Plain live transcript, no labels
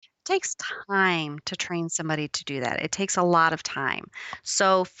takes time to train somebody to do that. It takes a lot of time.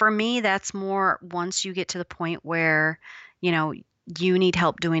 So for me, that's more once you get to the point where, you know, you need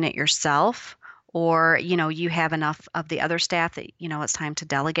help doing it yourself, or, you have enough of the other staff that, it's time to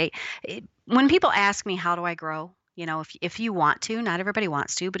delegate. When people ask me, how do I grow? If you want to, not everybody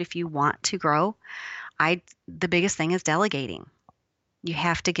wants to, but if you want to grow, the biggest thing is delegating. You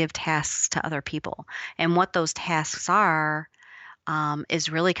have to give tasks to other people. And what those tasks are, is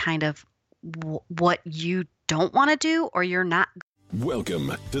really kind of what you don't want to do or you're not.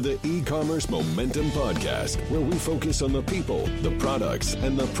 Welcome to the E-commerce Momentum Podcast, where we focus on the people, the products,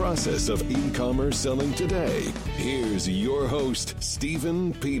 and the process of e-commerce selling today. Here's your host,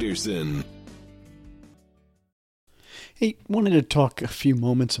 Stephen Peterson. Hey, wanted to talk a few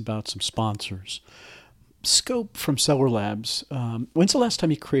moments about some sponsors. Scope from Seller Labs. When's the last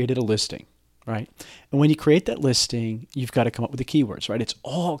time you created a listing? Right? And when you create that listing, you've got to come up with the keywords, right? It's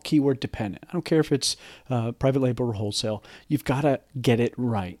all keyword dependent. I don't care if it's private label or wholesale. You've got to get it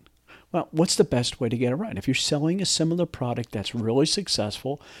right. Well, what's the best way to get it right? If you're selling a similar product that's really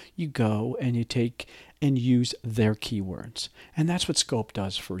successful, you go and you take and use their keywords. And that's what Scope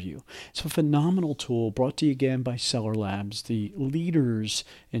does for you. It's a phenomenal tool brought to you again by Seller Labs, the leaders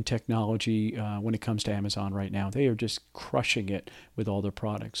in technology when it comes to Amazon right now. They are just crushing it with all their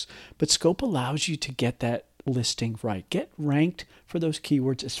products. But Scope allows you to get that listing right. Get ranked for those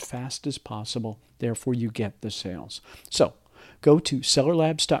keywords as fast as possible. Therefore, you get the sales. So, go to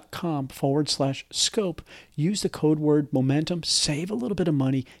sellerlabs.com/scope, use the code word momentum, save a little bit of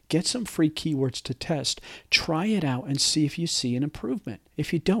money, get some free keywords to test, try it out and see if you see an improvement.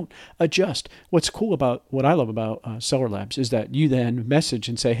 If you don't, adjust. What I love about Seller Labs is that you then message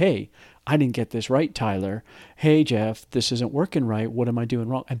and say, hey, I didn't get this right, Tyler. Hey, Jeff, this isn't working right. What am I doing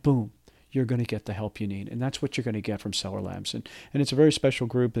wrong? And boom, you're going to get the help you need. And that's what you're going to get from Seller Labs. And it's a very special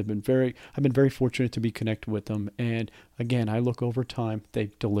group. I've been very fortunate to be connected with them. And again, I look over time,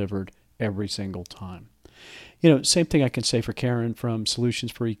 they've delivered every single time. Same thing I can say for Karen from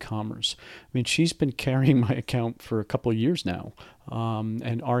Solutions for E-commerce. I mean, she's been carrying my account for a couple of years now,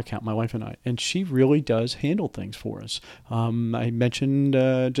 and our account, my wife and I, and she really does handle things for us. I mentioned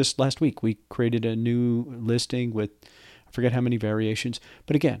just last week, we created a new listing with I forget how many variations,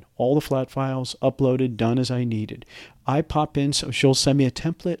 but again, all the flat files uploaded, done as I needed. I pop in, so she'll send me a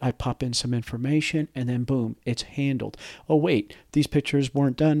template, I pop in some information, and then boom, it's handled. Oh wait, these pictures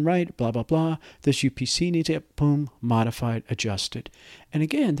weren't done right, blah, blah, blah. This UPC needs it, boom, modified, adjusted. And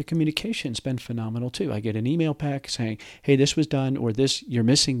again, the communication's been phenomenal too. I get an email back saying, hey, this was done, or this, you're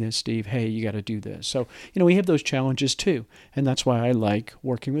missing this, Steve. Hey, you got to do this. So, we have those challenges too. And that's why I like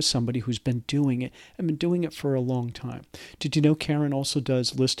working with somebody who's been doing it and been doing it for a long time. Did you know Karen also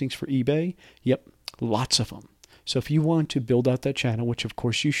does listings for eBay? Yep, lots of them. So if you want to build out that channel, which of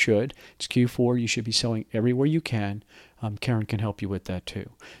course you should, it's Q4, you should be selling everywhere you can. Karen can help you with that too.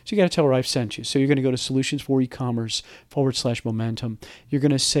 So you got to tell her I've sent you. So you're going to go to solutions4ecommerce/momentum. You're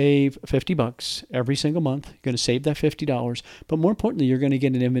going to save $50 every single month. You're going to save that $50. But more importantly, you're going to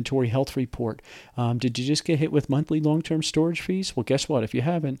get an inventory health report. Did you just get hit with monthly long-term storage fees? Well, guess what? If you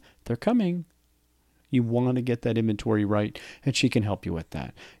haven't, they're coming. You want to get that inventory right, and she can help you with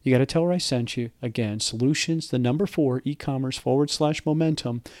that. You got to tell her I sent you. Again, solutions, the number 4,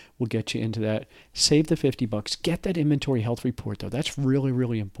 e-commerce/momentum will get you into that. Save the $50. Get that inventory health report, though. That's really,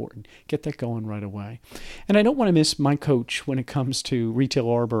 really important. Get that going right away. And I don't want to miss my coach when it comes to retail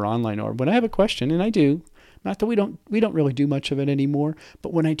ARB or online ARB. When I have a question, and I do, not that we don't really do much of it anymore,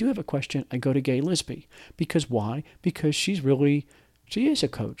 but when I do have a question, I go to Gay Lisby. Because why? Because she is a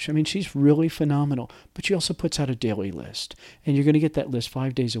coach. I mean, she's really phenomenal, but she also puts out a daily list. And you're going to get that list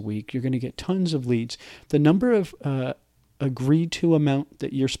 5 days a week. You're going to get tons of leads. The number of agreed to amount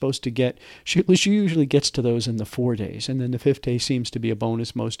that you're supposed to get, she usually gets to those in the 4 days. And then the 5th day seems to be a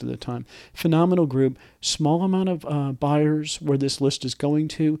bonus most of the time. Phenomenal group, small amount of buyers where this list is going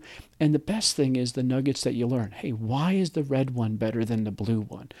to. And the best thing is the nuggets that you learn. Hey, why is the red one better than the blue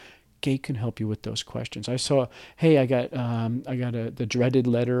one? Gate can help you with those questions. I got the dreaded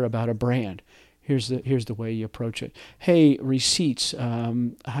letter about a brand. Here's the way you approach it. Hey, receipts.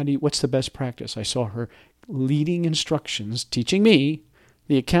 What's the best practice? I saw her leading instructions, teaching me,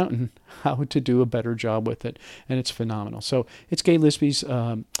 the accountant, how to do a better job with it, and it's phenomenal. So it's Gay Lisby's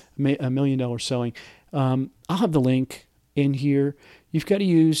 $1 Million Selling. I'll have the link in here. You've got to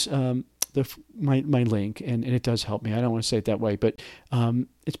use my link, and it does help me. I don't want to say it that way, but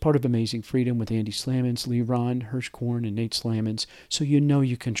it's part of Amazing Freedom with Andy Slamans, Lee Ron, Hirschkorn, and Nate Slamans, so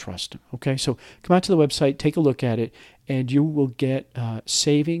you can trust them. Okay, so come out to the website, take a look at it, and you will get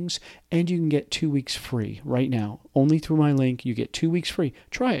savings, and you can get 2 weeks free right now. Only through my link, you get 2 weeks free.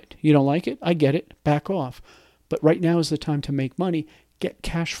 Try it. You don't like it? I get it. Back off. But right now is the time to make money. Get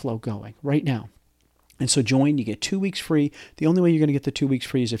cash flow going right now. And so join, you get 2 weeks free. The only way you're going to get the 2 weeks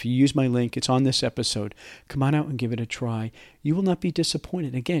free is if you use my link. It's on this episode. Come on out and give it a try. You will not be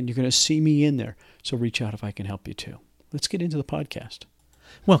disappointed. Again, you're going to see me in there. So reach out if I can help you too. Let's get into the podcast.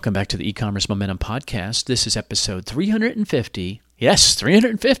 Welcome back to the E-commerce Momentum Podcast. This is episode 350. Yes,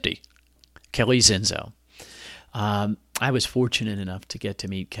 350. Kelly Zinzo. I was fortunate enough to get to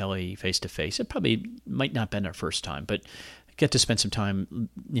meet Kelly face to face. It probably might not have been our first time, but get to spend some time,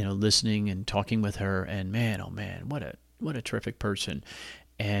 listening and talking with her. And man, oh man, what a terrific person.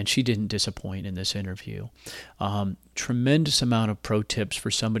 And she didn't disappoint in this interview. Tremendous amount of pro tips for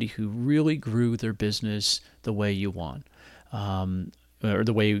somebody who really grew their business the way you want, or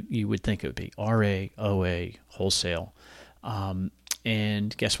the way you would think it would be, RA, OA, wholesale.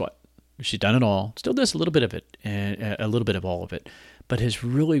 And guess what? She's done it all, still does a little bit of it, and a little bit of all of it, but has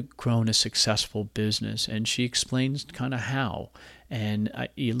really grown a successful business. And she explains kind of how. And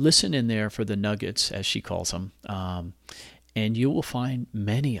you listen in there for the nuggets, as she calls them, and you will find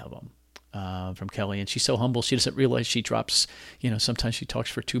many of them from Kelly. And she's so humble, she doesn't realize she drops, sometimes she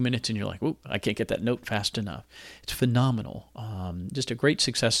talks for 2 minutes and you're like, "Ooh, I can't get that note fast enough." It's phenomenal. Just a great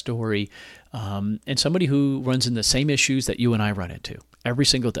success story. And somebody who runs in the same issues that you and I run into every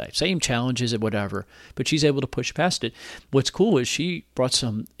single day, same challenges and whatever, but she's able to push past it. What's cool is she brought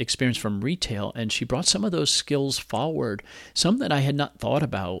some experience from retail, and she brought some of those skills forward, some that I had not thought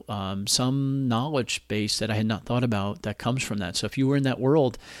about, some knowledge base that I had not thought about that comes from that. So if you were in that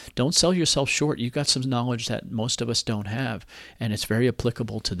world, don't sell yourself short. You've got some knowledge that most of us don't have, and it's very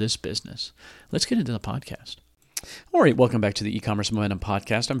applicable to this business. Let's get into the podcast. All right, welcome back to the E-commerce Momentum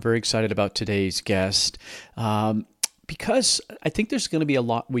Podcast. I'm very excited about today's guest. Because I think there's going to be a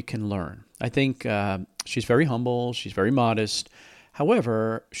lot we can learn. I think she's very humble. She's very modest.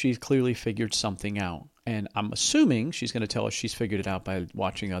 However, she's clearly figured something out. And I'm assuming she's going to tell us she's figured it out by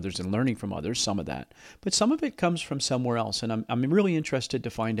watching others and learning from others, some of that. But some of it comes from somewhere else. And I'm really interested to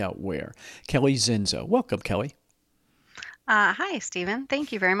find out where. Kelly Zinzo. Welcome, Kelly. Hi, Stephen.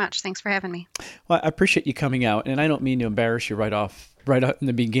 Thank you very much. Thanks for having me. Well, I appreciate you coming out. And I don't mean to embarrass you right out in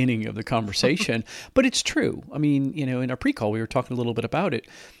the beginning of the conversation, but it's true. I mean, in our pre-call, we were talking a little bit about it.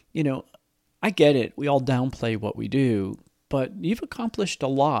 I get it. We all downplay what we do, but you've accomplished a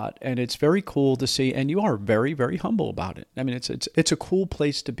lot, and it's very cool to see. And you are very, very humble about it. I mean, it's a cool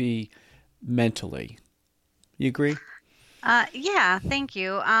place to be mentally. You agree? Yeah, thank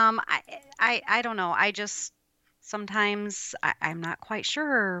you. I don't know. Sometimes I'm not quite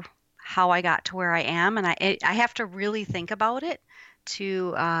sure how I got to where I am, and I have to really think about it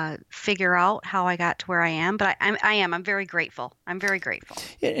to figure out how I got to where I am. But I'm very grateful. I'm very grateful.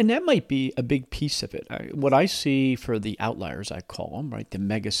 And that might be a big piece of it. What I see for the outliers, I call them, right? The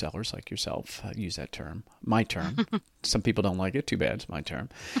mega sellers like yourself, I use that term, my term. Some people don't like it. Too bad. It's my term.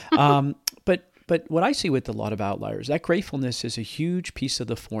 But what I see with a lot of outliers, that gratefulness is a huge piece of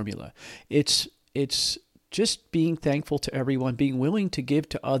the formula. It's just being thankful to everyone, being willing to give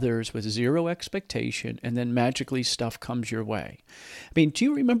to others with zero expectation, and then magically stuff comes your way. I mean, do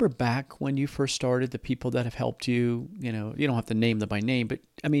you remember back when you first started, the people that have helped you? You don't have to name them by name, but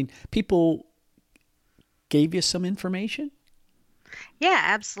I mean, people gave you some information? Yeah,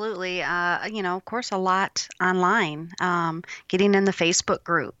 absolutely. Of course, a lot online, getting in the Facebook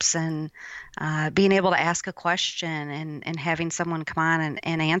groups and being able to ask a question and having someone come on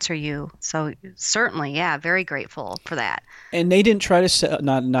and answer you. So certainly, yeah, very grateful for that. And they didn't try to sell,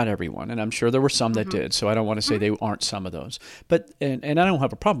 not everyone, and I'm sure there were some that did, so I don't want to say they aren't some of those. But and I don't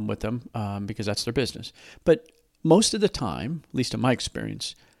have a problem with them because that's their business. But most of the time, at least in my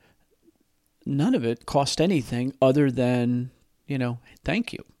experience, none of it cost anything other than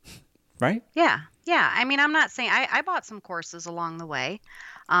thank you, right? Yeah. I mean, I'm not saying I bought some courses along the way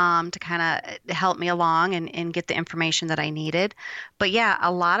to kind of help me along and get the information that I needed. But yeah,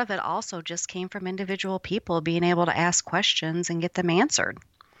 a lot of it also just came from individual people being able to ask questions and get them answered.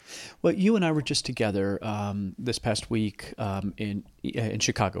 Well, you and I were just together this past week in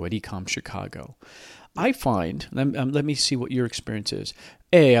Chicago, at Ecom Chicago. I find, let me see what your experience is.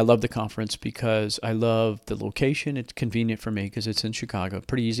 I love the conference because I love the location. It's convenient for me because it's in Chicago,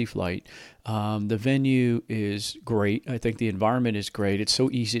 pretty easy flight. The venue is great. I think the environment is great. It's so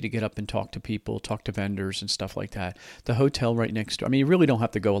easy to get up and talk to people, talk to vendors and stuff like that. The hotel right next door. I mean, you really don't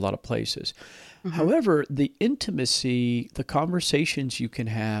have to go a lot of places. Mm-hmm. However, the intimacy, the conversations you can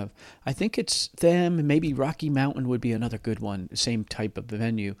have, I think it's them, maybe Rocky Mountain would be another good one, same type of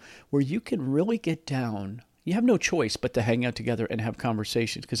venue, where you can really get down You have no choice but to hang out together and have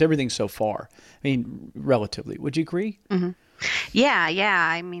conversations because everything's so far. I mean, relatively. Would you agree? Hmm. Yeah, yeah.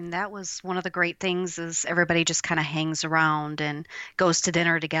 I mean, that was one of the great things is everybody just kind of hangs around and goes to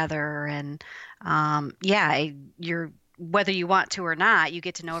dinner together, and yeah, you're whether you want to or not, you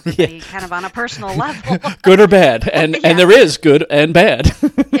get to know Yeah. everybody kind of on a personal level. Good or bad. And Yeah, there is good and bad.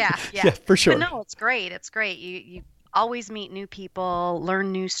 yeah, yeah. Yeah, for But sure. no, it's great. It's great. You always meet new people,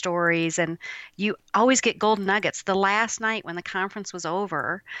 learn new stories, and you always get golden nuggets. The last night when the conference was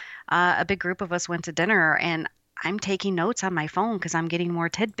over, a big group of us went to dinner, and I'm taking notes on my phone because I'm getting more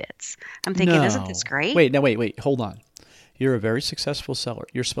tidbits. I'm thinking, isn't this No. great? Wait, no, wait. Hold on. You're a very successful seller.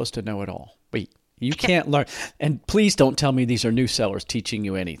 You're supposed to know it all. Wait, you can't learn. And please don't tell me these are new sellers teaching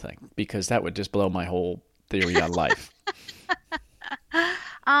you anything because that would just blow my whole theory on life.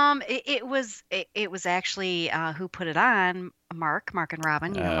 It was actually who put it on, Mark and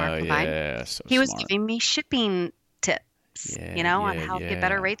Robin, Mark Oh, Levine. yeah, so He was smart. giving me shipping tips, Yeah, on yeah, how to get yeah.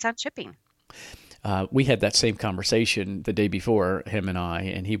 better rates on shipping. We had that same conversation the day before, him and I,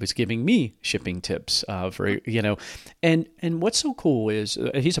 and he was giving me shipping tips and what's so cool is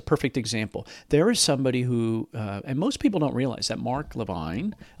he's a perfect example. There is somebody who, and most people don't realize that Mark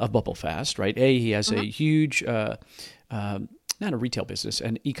Levine of Bubble Fast, right? He has a huge, not a retail business,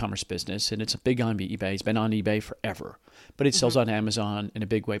 an e-commerce business, and it's a big on eBay. He's been on eBay forever, but it sells on Amazon in a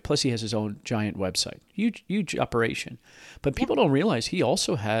big way. Plus, he has his own giant website, huge operation. But people don't realize he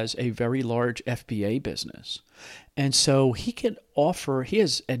also has a very large FBA business, and so he can offer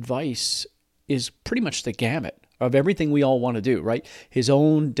his advice is pretty much the gamut of everything we all want to do, right? His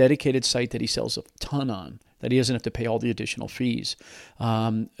own dedicated site that he sells a ton on, that he doesn't have to pay all the additional fees,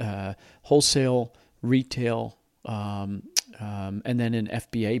 wholesale, retail. And then an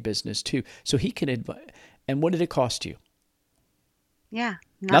FBA business too. So he can advise. And what did it cost you? Yeah,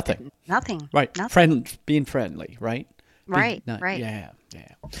 Nothing. nothing, Right. nothing. Being friendly, right? Right, right. Yeah.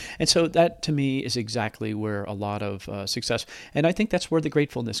 And so that to me is exactly where a lot of success, and I think that's where the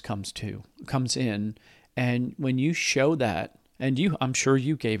gratefulness comes in. And when you show that, and I'm sure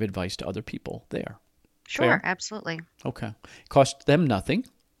you gave advice to other people there. Sure, Fair? absolutely. Okay. Cost them nothing,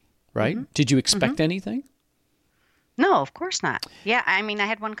 right? Did you expect anything? No, of course not. Yeah, I mean, I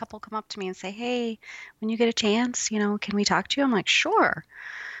had one couple come up to me and say, "Hey, when you get a chance, can we talk to you?" I'm like, "Sure."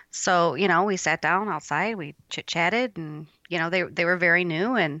 So, we sat down outside, we chit-chatted, and they were very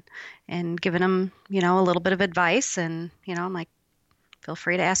new, and giving them, a little bit of advice, and I'm like, "Feel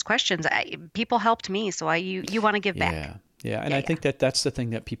free to ask questions." People helped me, so you want to give back. Yeah. Yeah, and Yeah, I yeah. think that's the thing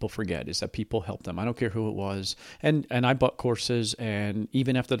that people forget is that people help them. I don't care who it was. And I bought courses, and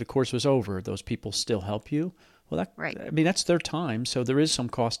even after the course was over, those people still help you. Well, Right. that's their time, so there is some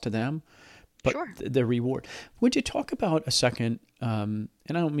cost to them, but Sure. the reward. Would you talk about a second? And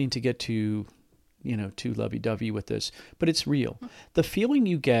I don't mean to get too lovey-dovey with this, but it's real. The feeling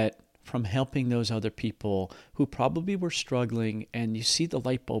you get from helping those other people who probably were struggling, and you see the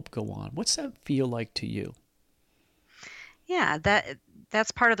light bulb go on. What's that feel like to you? Yeah,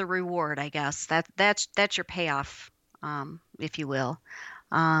 that's part of the reward, I guess. That's your payoff, if you will.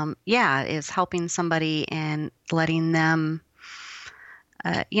 Yeah, is helping somebody and letting them,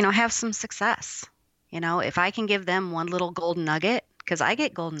 have some success. If I can give them one little golden nugget, because I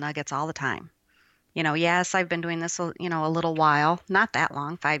get golden nuggets all the time. Yes, I've been doing this, a little while, not that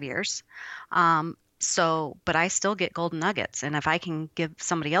long, 5 years. But I still get golden nuggets. And if I can give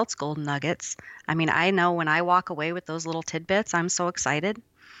somebody else golden nuggets, I mean, I know when I walk away with those little tidbits, I'm so excited.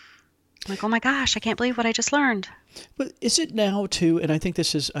 I'm like, oh my gosh, I can't believe what I just learned. But is it now too? And I think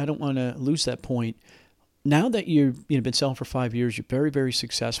I don't want to lose that point. Now that you've been selling for 5 years, you're very, very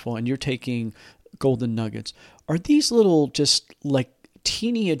successful, and you're taking golden nuggets. Are these little just like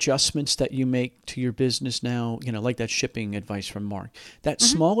teeny adjustments that you make to your business now? Like that shipping advice from Mark. That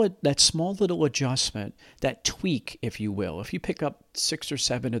small little adjustment, that tweak, if you will. If you pick up 6 or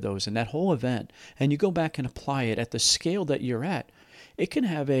 7 of those in that whole event, and you go back and apply it at the scale that you're at, it can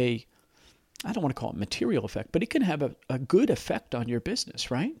have I don't want to call it material effect, but it can have a good effect on your business,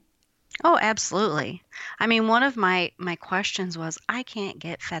 right? Oh, absolutely. I mean, one of my questions was, I can't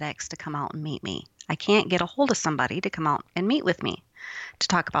get FedEx to come out and meet me. I can't get a hold of somebody to come out and meet with me to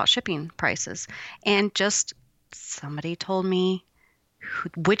talk about shipping prices. And just somebody told me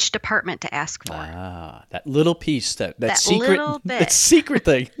which department to ask for. Ah, that little piece, that That secret, little bit. that secret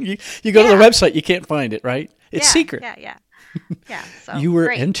thing. You go to the Yeah. website, you can't find it, right? It's Yeah, secret. yeah. Yeah, so You were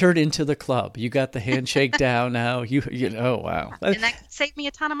great. entered into the club. You got the handshake down now. Oh, wow. And that could save me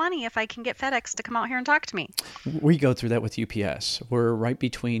a ton of money if I can get FedEx to come out here and talk to me. We go through that with UPS. We're right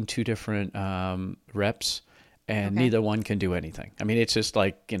between 2 different reps, and Okay. neither one can do anything. I mean, it's just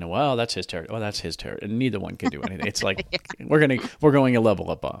like, well, that's his territory. Well, that's his territory. And neither one can do anything. It's like we're going a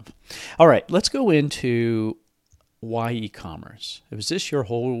level above. All right, let's go into why e-commerce. Was this your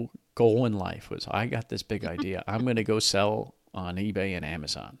whole goal in life? Was I got this big idea. I'm going to go sell on eBay and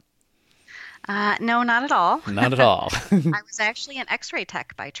Amazon. No, not at all. Not at all. I was actually an X-ray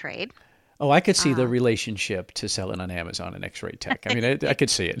tech by trade. Oh, I could see the relationship to selling on Amazon and X-ray tech. I mean, I could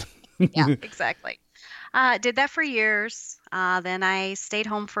see it. Yeah, exactly. Did that for years. Then I stayed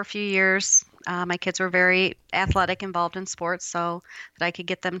home for a few years. My kids were very athletic, involved in sports, so that I could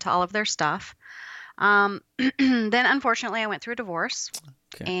get them to all of their stuff. Then, unfortunately, I went through a divorce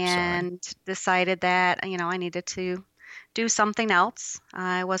Okay, and decided that, I needed to do something else.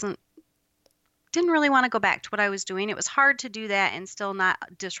 Didn't really want to go back to what I was doing. It was hard to do that and still not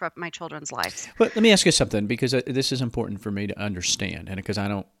disrupt my children's lives. But let me ask you something, because this is important for me to understand, and because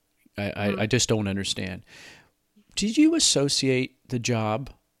I just don't understand. Did you associate the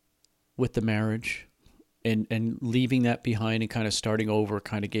job with the marriage, and leaving that behind and kind of starting over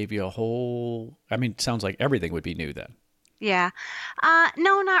kind of gave you a whole? I mean, it sounds like everything would be new then. Yeah.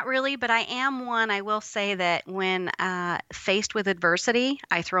 No, not really, but I am one. I will say that when faced with adversity,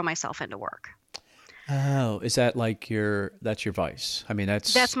 I throw myself into work. Oh, is that like that's your vice? I mean,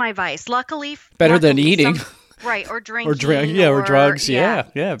 That's my vice. Luckily, better than eating. Right, or drinking, or drugs. Yeah.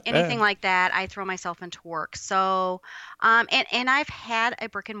 Anything like that, I throw myself into work. So, and I've had a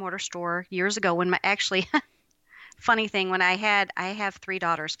brick and mortar store years ago when funny thing, when I have 3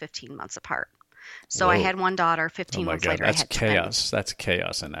 daughters 15 months apart. So Whoa. I had one daughter 15 Oh my months God, later. that's I had chaos. twins. That's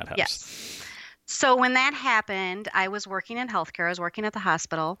chaos in that house. Yes. So when that happened, I was working in healthcare. I was working at the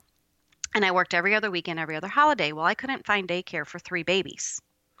hospital, and I worked every other weekend, every other holiday. Well, I couldn't find daycare for 3 babies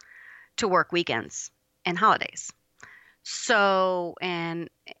to work weekends and holidays. So, and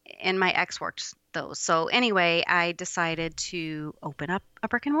my ex worked those. So anyway, I decided to open up a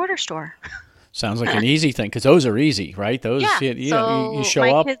brick and mortar store. Sounds like an easy thing, because those are easy, right? Those, Yeah. you show my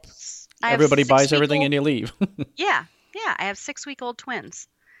up, kids, I have everybody buys 6-week-old everything, and you leave. Yeah. Yeah. I have 6-week-old twins,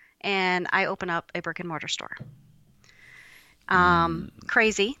 and I open up a brick and mortar store.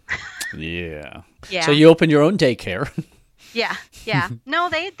 Crazy. Yeah. Yeah. So you open your own daycare. Yeah. Yeah. No,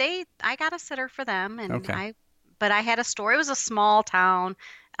 I got a sitter for them, and Okay. but I had a store. It was a small town,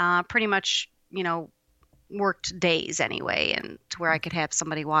 pretty much, worked days anyway, and to where I could have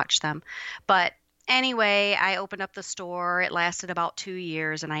somebody watch them. But anyway, I opened up the store. It lasted about 2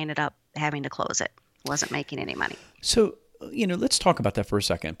 years, and I ended up having to close it. Wasn't making any money. So, let's talk about that for a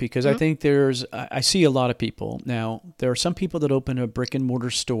second, because I think I see a lot of people. Now, there are some people that open a brick and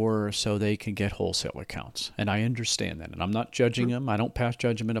mortar store so they can get wholesale accounts. And I understand that. And I'm not judging them. I don't pass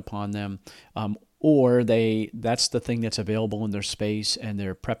judgment upon them. Or that's the thing that's available in their space, and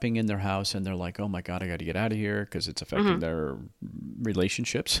they're prepping in their house, and they're like, oh my God, I got to get out of here because it's affecting their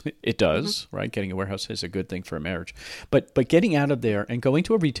relationships. It does, right? Getting a warehouse is a good thing for a marriage. But getting out of there and going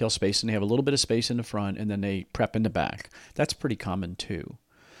to a retail space, and they have a little bit of space in the front, and then they prep in the back. That's pretty common too.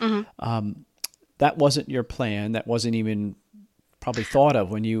 That wasn't your plan. That wasn't even probably thought of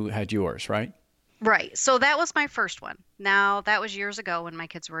when you had yours, right? Right. So that was my first one. Now, that was years ago when my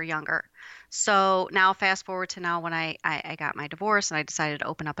kids were younger. So now fast forward to now when I got my divorce and I decided to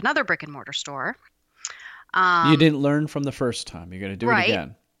open up another brick and mortar store. You didn't learn from the first time. You're going to do it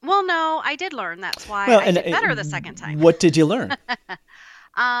again. Well, no, I did learn. That's why I did better the second time. What did you learn?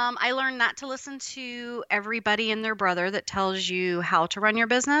 I learned not to listen to everybody and their brother that tells you how to run your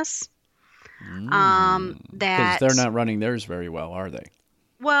business. Because That they're not running theirs very well, are they?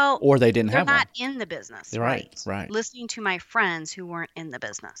 Well, Or they didn't they're have one. not in the business, Right. Listening to my friends who weren't in the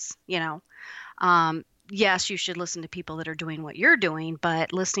business, yes, you should listen to people that are doing what you're doing,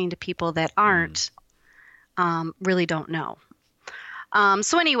 but listening to people that aren't, really don't know.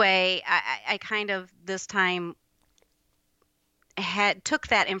 So anyway, I kind of this time took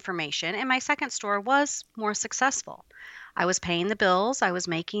that information, and my second store was more successful. I was paying the bills. I was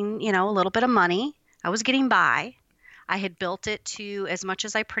making, a little bit of money. I was getting by. I had built it to as much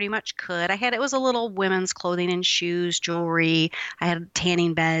as I pretty much could. It was a little women's clothing and shoes, jewelry. I had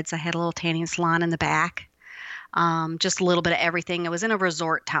tanning beds. I had a little tanning salon in the back. Just a little bit of everything. It was in a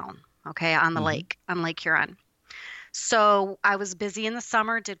resort town, okay, on the lake, on Lake Huron. So I was busy in the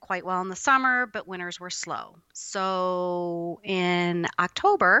summer, did quite well in the summer, but winters were slow. So in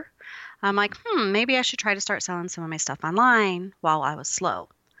October, I'm like, maybe I should try to start selling some of my stuff online while I was slow.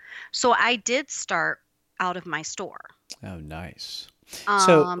 So I did start out of my store. Oh, nice.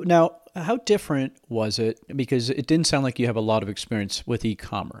 So now, how different was it? Because it didn't sound like you have a lot of experience with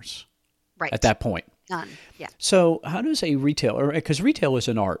e-commerce Right. at that point. None. Yeah. So how does a retailer, because retail is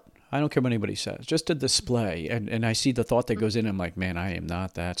an art, I don't care what anybody says. Just a display. And I see the thought that goes in. I'm like, man, I am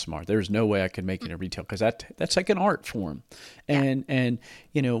not that smart. There's no way I could make it in retail because that's like an art form. And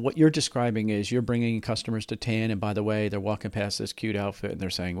what you're describing is you're bringing customers to tan. And by the way, they're walking past this cute outfit and they're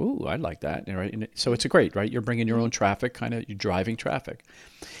saying, ooh, I like that. Right? And so it's great, right? You're bringing your own traffic, you're driving traffic.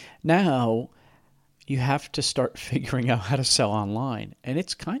 Now you have to start figuring out how to sell online. And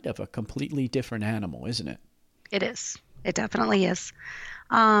it's kind of a completely different animal, isn't it? It is. It definitely is.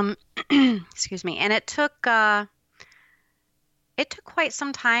 Excuse me. And it took quite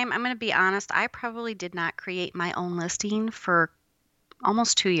some time. I'm going to be honest. I probably did not create my own listing for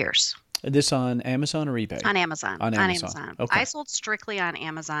almost 2 years. This on Amazon or eBay? On Amazon. On Amazon. Okay. I sold strictly on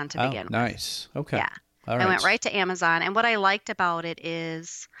Amazon to begin with. Nice. Okay. Yeah. All right. I went right to Amazon. And what I liked about it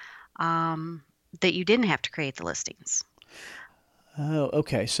is that you didn't have to create the listings. Oh,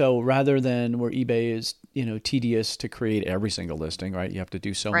 okay. So rather than where eBay is, tedious to create every single listing, right? You have to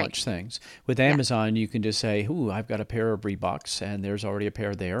do so much things. With Amazon, you can just say, ooh, I've got a pair of Reeboks and there's already a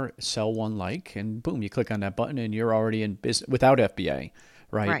pair there. Sell one like, and boom, you click on that button and you're already in business without FBA,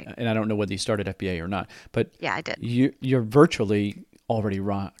 right? And I don't know whether you started FBA or not, but yeah, I did. You're virtually already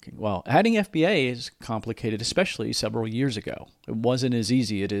rocking. Well, adding FBA is complicated, especially several years ago. It wasn't as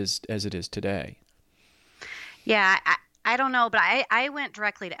easy as it is today. Yeah, I don't know, but I went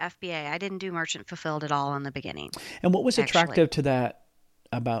directly to FBA. I didn't do merchant fulfilled at all in the beginning. And what was attractive to that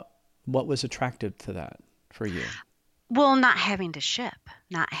for you? Well, not having to ship,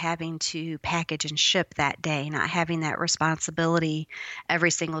 not having to package and ship that day, not having that responsibility every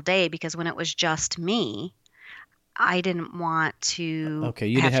single day, because when it was just me, I didn't want to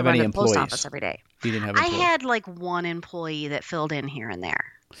you didn't have any employees. Post office every day. You didn't have employees. I had like one employee that filled in here and there.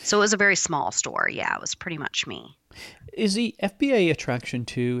 So it was a very small store. Yeah, it was pretty much me. Is the FBA attraction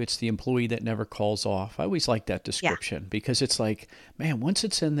too? It's the employee that never calls off. I always like that description because it's like, man, once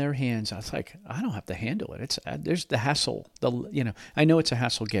it's in their hands, it's like I don't have to handle it. It's there's the hassle. I know it's a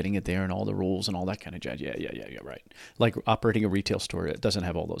hassle getting it there and all the rules and all that kind of jazz. Yeah, right. Like operating a retail store, it doesn't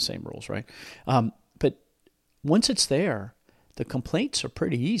have all those same rules, right? But once it's there, the complaints are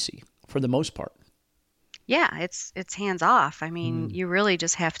pretty easy for the most part. Yeah, it's hands off. I mean, you really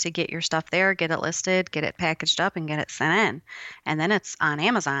just have to get your stuff there, get it listed, get it packaged up, and get it sent in. And then it's on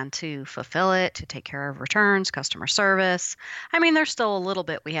Amazon to fulfill it, to take care of returns, customer service. I mean, there's still a little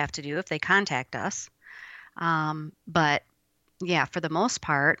bit we have to do if they contact us. But yeah, for the most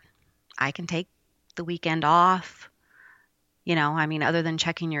part, I can take the weekend off, other than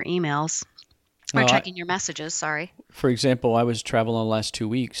checking your emails. Or checking your messages, sorry. For example, I was traveling the last 2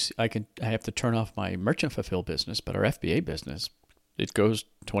 weeks. I have to turn off my merchant fulfill business, but our FBA business, it goes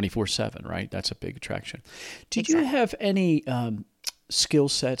 24/7, right? That's a big attraction. Did you have any skill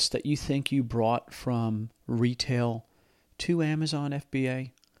sets that you think you brought from retail to Amazon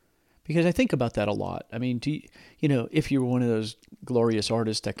FBA? Because I think about that a lot. I mean, if you're one of those glorious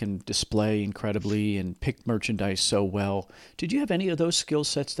artists that can display incredibly and pick merchandise so well, did you have any of those skill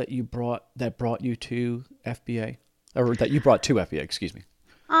sets that brought you to FBA, or that you brought to FBA? Excuse me.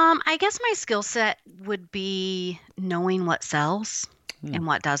 I guess my skill set would be knowing what sells and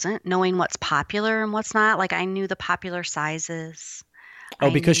what doesn't, knowing what's popular and what's not. Like I knew the popular sizes.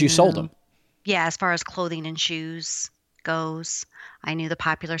 Because you sold them. Yeah, as far as clothing and shoes goes. I knew the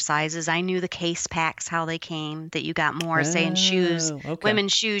popular sizes. I knew the case packs, how they came, that you got more, say in shoes. Okay.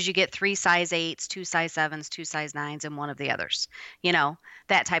 Women's shoes, you get 3 size 8s, 2 size 7s, 2 size 9s, and one of the others.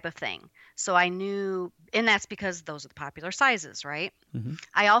 That type of thing. So I knew, and that's because those are the popular sizes, right? Mm-hmm.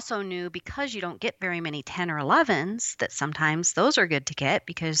 I also knew because you don't get very many 10 or 11s, that sometimes those are good to get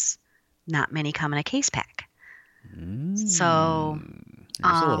because not many come in a case pack. So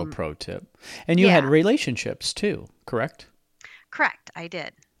there's a little pro tip. And you had relationships too, correct? Correct. I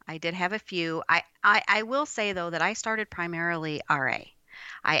did. I did have a few. I will say, though, that I started primarily RA.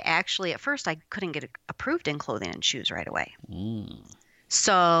 I actually, at first, I couldn't get approved in clothing and shoes right away.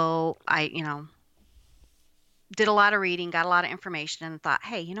 So I, did a lot of reading, got a lot of information, and thought,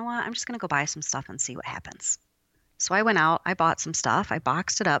 hey, you know what? I'm just going to go buy some stuff and see what happens. So I went out, I bought some stuff, I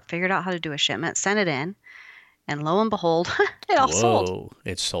boxed it up, figured out how to do a shipment, sent it in, and lo and behold, it all sold. Whoa,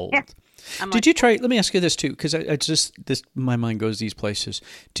 it sold. Yeah. Did you try? Let me ask you this too, because my mind goes these places.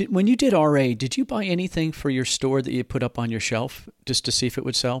 When you did RA, did you buy anything for your store that you put up on your shelf just to see if it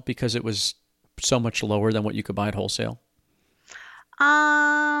would sell because it was so much lower than what you could buy at wholesale?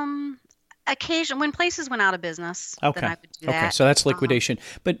 Occasion when places went out of business, then I would do that. Okay, so that's liquidation.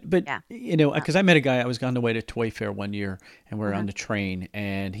 But because I met a guy, I was on the way to Toy Fair one year, and we're on the train,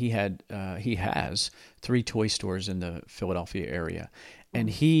 and he has 3 toy stores in the Philadelphia area. And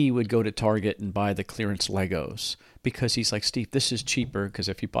he would go to Target and buy the clearance Legos because he's like, Steve, this is cheaper because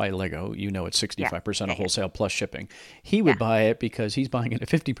if you buy Lego, it's Yeah. 65% Yeah. of Yeah. wholesale plus shipping. He Yeah. would buy it because he's buying it at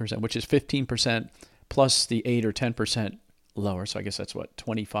 50%, which is 15% plus the 8 or 10% lower. So I guess that's what,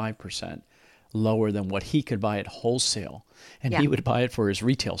 25% lower than what he could buy at wholesale. And Yeah. he would buy it for his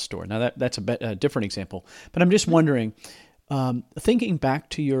retail store. Now that's a different example, but I'm just wondering, thinking back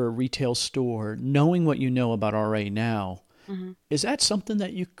to your retail store, knowing what you know about RA now, Mm-hmm. is that something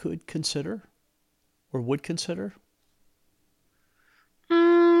that you could consider or would consider?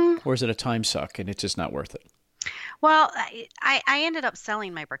 Mm, Or is it a time suck and it's just not worth it? well, I ended up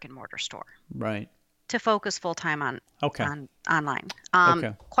selling my brick and mortar store Right. to focus full time Okay. on online.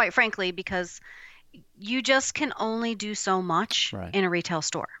 Okay. Quite frankly, because you just can only do so much Right. in a retail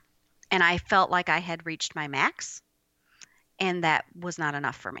store. And I felt like I had reached my max, and that was not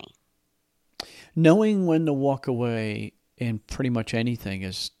enough for me. Knowing when to walk away in pretty much anything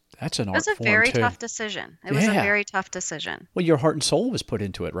that's an It was art a form very too. tough decision. It was a Yeah. very tough decision. Well, your heart and soul was put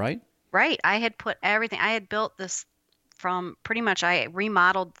into it, right? Right. I had put everything, I had built this from pretty much, I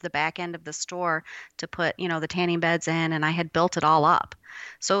remodeled the back end of the store to put, the tanning beds in, and I had built it all up.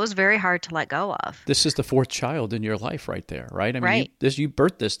 So it was very hard to let go of. This is the fourth child in your life right there, right? I mean, Right. you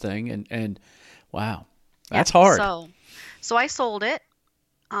birthed this thing and wow, Yeah. that's hard. So I sold it,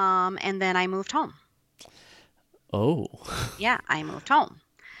 and then I moved home. Oh. Yeah, I moved home.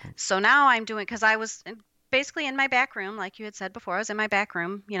 So now I'm doing, because I was basically in my back room, like you had said before, I was in my back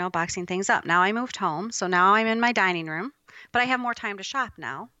room, boxing things up. Now I moved home. So now I'm in my dining room, but I have more time to shop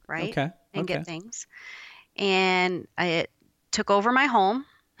now, right? Okay. And Okay. get things. And it took over my home,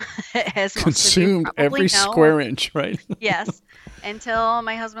 as most of you Consumed probably every know. square inch, right? Yes. Until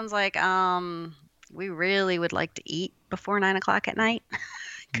my husband's like, we really would like to eat before 9 o'clock at night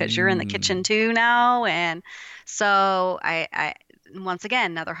because you're in the kitchen too now. And so I once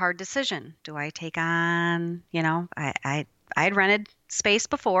again, another hard decision. Do I take on, I'd rented space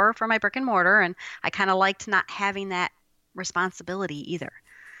before for my brick and mortar, and I kind of liked not having that responsibility either.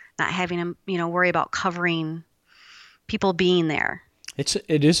 Not having to, worry about covering people being there. It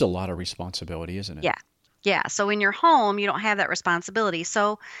is a lot of responsibility, isn't it? Yeah. Yeah. So in your home, you don't have that responsibility.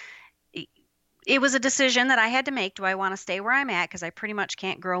 So it was a decision that I had to make. Do I want to stay where I'm at? Because I pretty much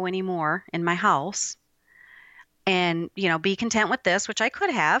can't grow anymore in my house. And, be content with this, which I could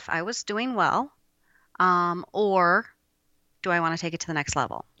have. I was doing well. Or do I want to take it to the next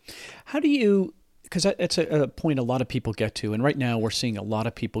level? How do you, because that's a point a lot of people get to, and right now we're seeing a lot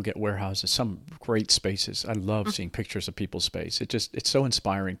of people get warehouses, some great spaces. I love seeing pictures of people's space. It's so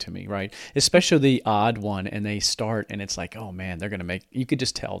inspiring to me, right? Especially the odd one, and they start, and it's like, oh man, they're going to make, you could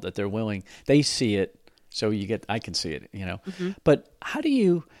just tell that they're willing, they see it, so I can see it, But how do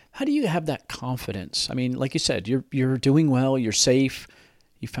you have that confidence? I mean, like you said, you're doing well, you're safe.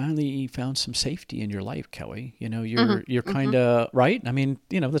 You finally found some safety in your life, Kelly. You're kind of right. I mean,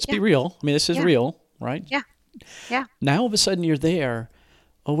 let's be real. I mean, this is real, right? Yeah. Yeah. Now all of a sudden you're there.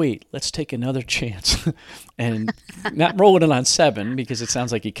 Oh wait, let's take another chance, and not rolling it on 7 because it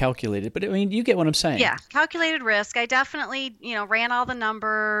sounds like you calculated. But I mean, you get what I'm saying. Yeah. Calculated risk. I definitely, ran all the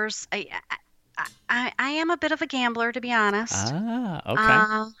numbers. I am a bit of a gambler, to be honest. Ah,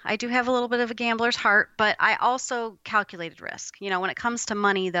 okay. I do have a little bit of a gambler's heart, but I also calculated risk. When it comes to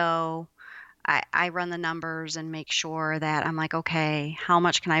money, though, I run the numbers and make sure that I'm like, okay, how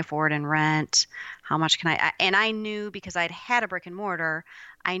much can I afford in rent? How much can and I knew, because I'd had a brick and mortar,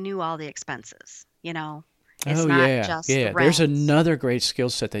 I knew all the expenses, It's not just the yeah. rent. There's another great skill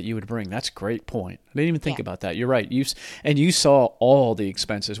set that you would bring. That's a great point. I didn't even think about that. You're right. You saw all the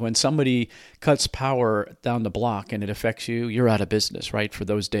expenses. When somebody cuts power down the block and it affects you, you're out of business, right? For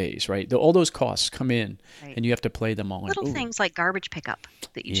those days, right? All those costs come in, Right. and you have to play them all. Little things like garbage pickup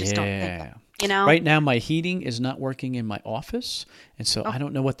that you just don't think of, Right now, my heating is not working in my office, and so I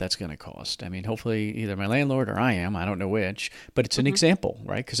don't know what that's going to cost. I mean, hopefully either my landlord or I am. I don't know which, but it's an example,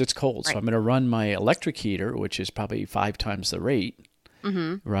 right? Because it's cold. Right. So I'm going to run my electric heater, which is probably 5 times the rate,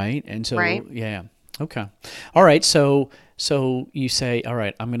 right? And so, Right. yeah. Okay. All right. So you say, all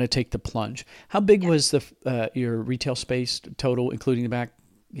right, I'm going to take the plunge. How big was your retail space total, including the back,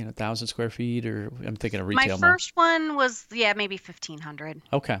 1,000 square feet, or I'm thinking of retail. My first one was, maybe 1,500.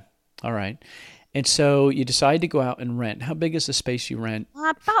 Okay. All right. And so you decide to go out and rent. How big is the space you rent?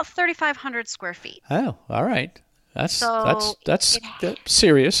 About 3,500 square feet. Oh, all right. That's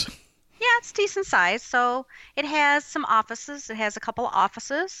serious. Yeah, it's decent size. So it has some offices. It has a couple of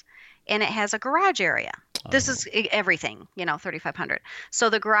offices, and it has a garage area. This is everything, 3,500. So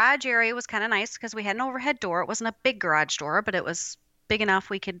the garage area was kind of nice because we had an overhead door. It wasn't a big garage door, but it was big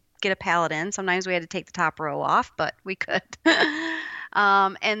enough we could get a pallet in. Sometimes we had to take the top row off, but we could.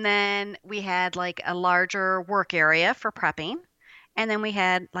 And then we had like a larger work area for prepping. And then we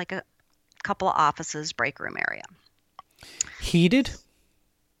had like a couple of offices, break room area. Heated?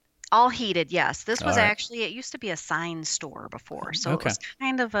 All heated, yes. This All was right. actually, it used to be a sign store before. So it Okay. was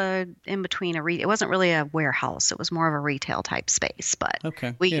kind of a in between it wasn't really a warehouse. It was more of a retail type space, but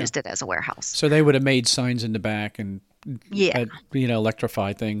Okay. we Yeah. used it as a warehouse. So they would have made signs in the back and Yeah.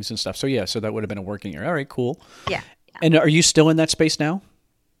 electrify things and stuff. So yeah, so that would have been a working area. All right, cool. Yeah. And are you still in that space now?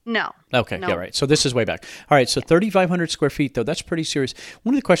 No. Okay, No. yeah, right. So this is way back. All right, so 3,500 square feet, though, that's pretty serious.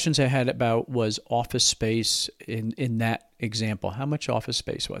 One of the questions I had about was office space in that example. How much office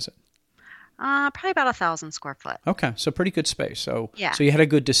space was it? Probably about 1,000 square foot. Okay, so pretty good space. So Yeah. so you had a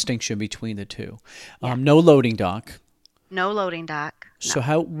good distinction between the two. Yeah. No loading dock. No loading dock. So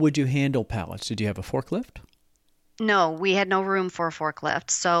how would you handle pallets? Did you have a forklift? No, we had no room for a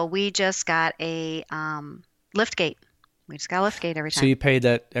forklift. So we just got a lift gate. We just got a lift gate every So time. you paid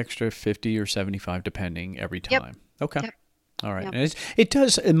that extra 50 or 75 depending every Yep. time. Okay. Yep. All right. Yep. And it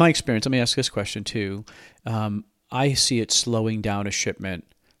does, in my experience, let me ask this question too. I see it slowing down a shipment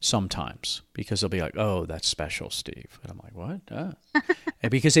sometimes because they'll be like, oh, that's special, Steve. And I'm like, what?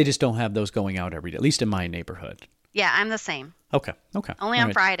 And because they just don't have those going out every day, at least in my neighborhood. Yeah, I'm the same. Okay. Okay. Only All on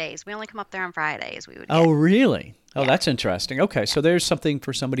right. Fridays. We only come up there on Fridays. We would get. Oh, really? Oh, Yeah. that's interesting. Okay. So there's something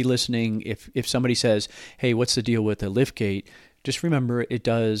for somebody listening. If somebody says, hey, what's the deal with the lift gate? Just remember it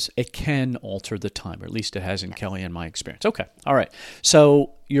can alter the time, or at least it has in Kelly in my experience. Okay. All right.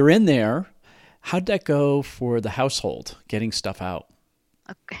 So you're in there. How'd that go for the household, getting stuff out?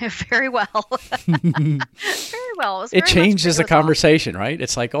 Very well. Very well. It was It very much changes the it was awesome. conversation, right?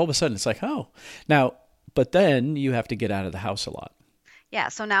 It's like all of a sudden it's like, oh. Now, but then you have to get out of the house a lot. Yeah,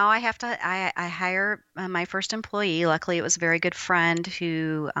 so now I hire my first employee. Luckily, it was a very good friend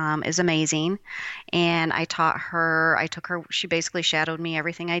who is amazing. And I took her, she basically shadowed me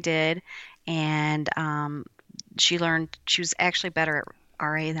everything I did. And she was actually better at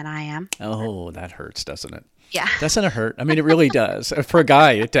RA than I am. Oh, that hurts, doesn't it? Yeah. Doesn't it hurt? I mean, it really does. For a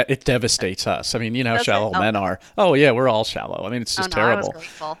guy, it devastates us. I mean, you know how Does it? shallow Oh. men are. Oh, yeah, we're all shallow. I mean, it's Oh just no, I was terrible.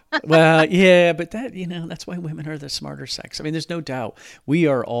 grateful. Well, yeah, but that's why women are the smarter sex. I mean, there's no doubt. We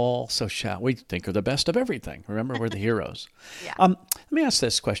are all so shallow. We think we're the best of everything. Remember, we're the heroes. Yeah. Let me ask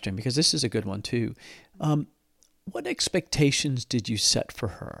this question because this is a good one too. What expectations did you set for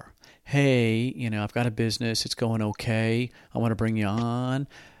her? Hey, I've got a business. It's going okay. I want to bring you on.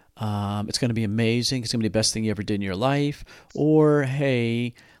 It's going to be amazing. It's going to be the best thing you ever did in your life. Or,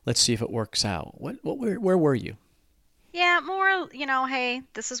 hey, let's see if it works out. Where were you? Yeah, more, hey,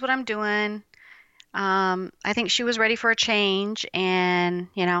 this is what I'm doing. I think she was ready for a change, and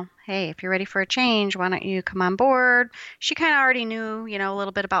hey, if you're ready for a change, why don't you come on board? She kind of already knew, a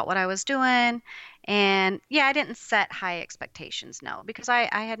little bit about what I was doing, and yeah, I didn't set high expectations, no, because I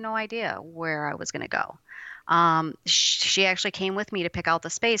had no idea where I was going to go. She actually came with me to pick out the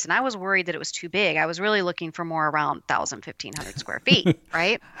space, and I was worried that it was too big. I was really looking for more around 1,500 square feet,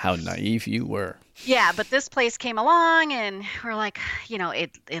 right? How naive you were. Yeah, but this place came along and we're like,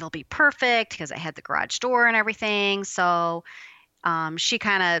 it'll be perfect because it had the garage door and everything. So she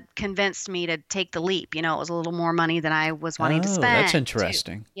kind of convinced me to take the leap. It was a little more money than I was wanting to Oh, spend. that's too.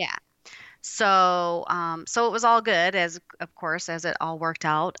 interesting. Yeah. So so it was all good as it all worked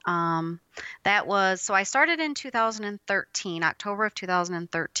out. So I started in 2013, October of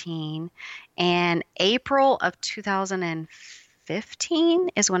 2013, and April of 2015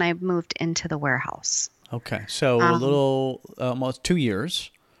 is when I moved into the warehouse. Okay, so a little, almost 2 years.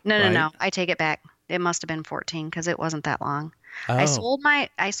 No, right? no, I take it back. It must have been 14 because it wasn't that long. I Oh, sold my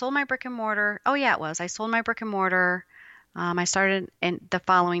brick and mortar. Oh yeah, it was. I sold my brick and mortar. I started in the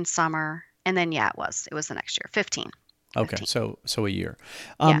following summer, and then yeah, it was the next year, 15. okay, 15. so a year.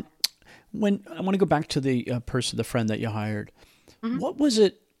 Yeah. When I want to go back to the the friend that you hired, Mhm. what was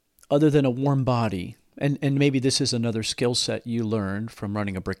it other than a warm body? And maybe this is another skill set you learned from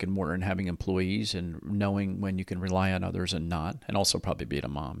running a brick and mortar and having employees and knowing when you can rely on others and not, and also probably being a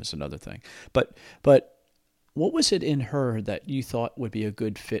mom is another thing. But what was it in her that you thought would be a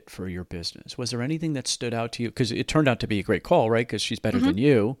good fit for your business? Was there anything that stood out to you? Because it turned out to be a great call, right? Because she's better than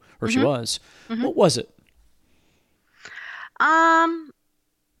you, or she was. What was it? Um,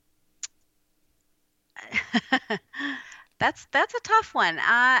 that's a tough one.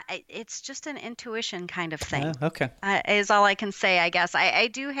 It's just an intuition kind of thing. Okay. Is all I can say, I guess. I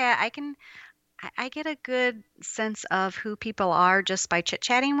get a good sense of who people are just by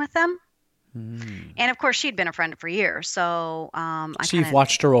chit-chatting with them. And of course, she'd been a friend for years, so So you've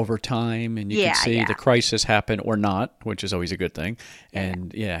watched her over time, and you Yeah, can see yeah. the crisis happen or not, which is always a good thing.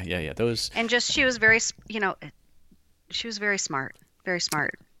 And yeah. Those. and just she was very, she was very smart. Very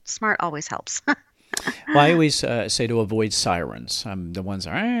smart. Smart always helps. Well, I always say to avoid sirens. The ones,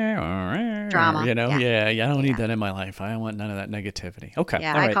 Drama. Yeah. yeah, I don't need Yeah. that in my life. I don't want none of that negativity. Okay,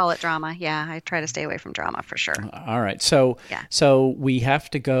 Yeah. all I right. call it drama. Yeah. I try to stay away from drama for sure. All right. So Yeah. so we have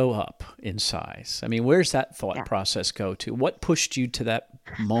to go up in size. I mean, where's that thought Yeah. process go to? What pushed you to that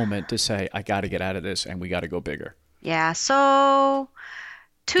moment to say, I got to get out of this and we got to go bigger? Yeah. So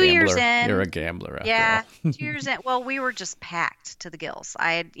 2 years Gambler. You're a in, gambler after yeah, all. 2 years in, well, we were just packed to the gills.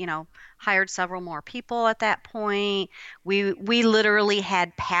 I had, hired several more people at that point. We literally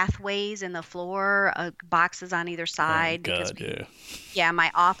had pathways in the floor, boxes on either Oh side because God, yeah. yeah,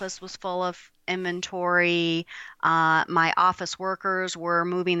 my office was full of inventory. My office workers were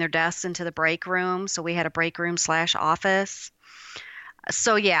moving their desks into the break room, so we had a break room slash office.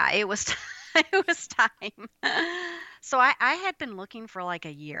 So yeah, it was it was time. So I had been looking for like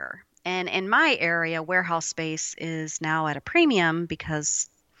a year. And in my area, warehouse space is now at a premium because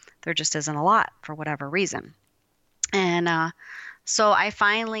there just isn't a lot for whatever reason. And so I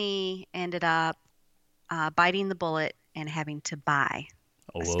finally ended up biting the bullet and having to buy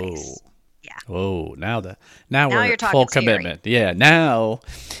Oh, a whoa. space. Yeah. Oh, now Now we're you're at full talking scary. commitment. Yeah. Now,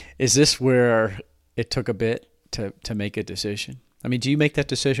 is this where it took a bit to make a decision? I mean, do you make that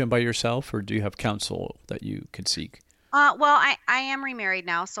decision by yourself, or do you have counsel that you could seek? Well, I am remarried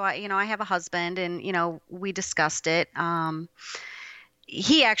now, so I have a husband, and we discussed it.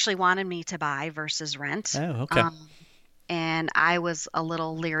 He actually wanted me to buy versus rent. Oh, okay. And I was a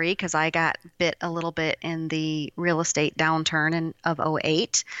little leery because I got bit a little bit in the real estate downturn of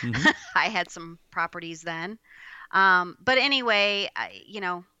 '08. Hmm. I had some properties then. But anyway,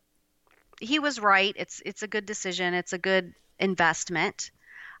 he was right. It's a good decision. It's a good investment.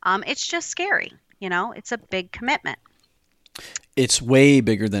 It's just scary. It's a big commitment. It's way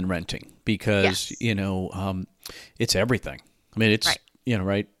bigger than renting because, Yes. it's everything. I mean, it's, Right.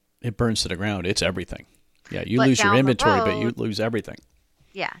 right? It burns to the ground. It's everything. Yeah, you But lose your down the inventory, but you road, lose everything.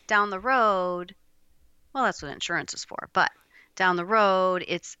 yeah, down the road, well, that's what insurance is for. But down the road,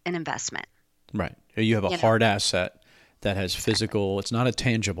 it's an investment. Right. You have a You know, hard asset that has exactly. physical, it's not a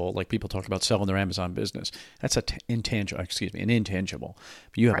tangible, like people talk about selling their Amazon business. That's an intangible.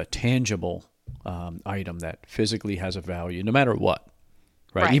 But you have a Right. tangible item that physically has a value, no matter what.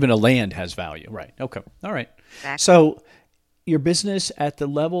 Right. Right. Even a land has value. Right. Okay. All right. Exactly. So your business at the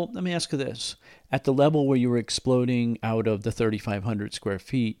level, let me ask you this, at the level where you were exploding out of the 3,500 square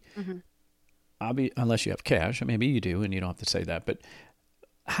feet, Hmm. unless you have cash, maybe you do, and you don't have to say that, but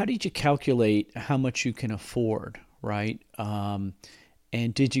how did you calculate how much you can afford, right? And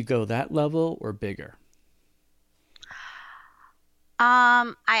did you go that level or bigger?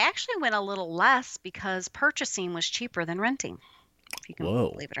 I actually went a little less because purchasing was cheaper than renting, if you can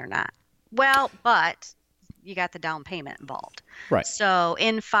Whoa. believe it or not. Well, but you got the down payment involved. Right. So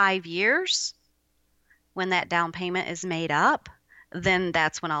in 5 years, when that down payment is made up, then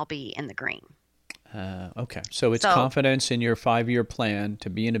that's when I'll be in the green. Okay. So it's So, confidence in your 5-year plan to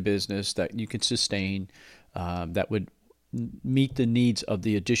be in a business that you can sustain, that would meet the needs of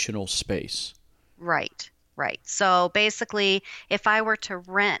the additional space. right, right. So basically, if I were to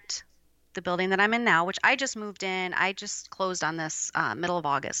rent the building that I'm in now, which I just moved in, I just closed on this middle of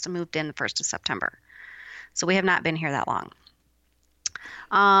August and moved in the 1st of September. So we have not been here that long.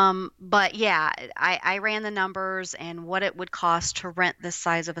 But yeah, I ran the numbers and what it would cost to rent this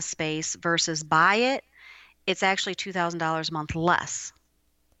size of a space versus buy it. It's actually $2,000 a month less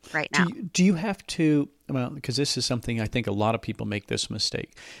right Do now. you have to, well, because this is something I think a lot of people make this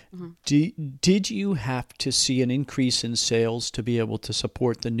mistake. Mhm. Did you have to see an increase in sales to be able to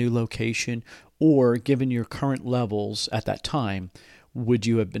support the new location, or given your current levels at that time, would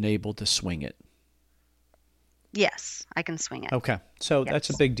you have been able to swing it? Yes, I can swing it. Okay, so that's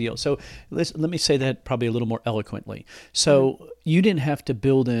a Yes. big deal. So let me say that probably a little more eloquently. Hmm. So you didn't have to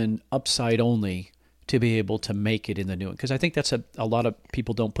build in upside only to be able to make it in the new one, because I think that's a lot of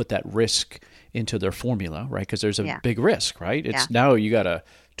people don't put that risk into their formula, right? Because there's a Yeah. big risk, right? Yeah. It's now you got a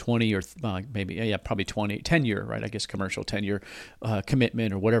 20 or maybe, yeah, probably 10-year, right? I guess commercial 10-year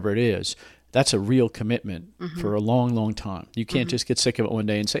commitment or whatever it is. That's a real commitment Hmm. for a long, long time. You can't Hmm. just get sick of it one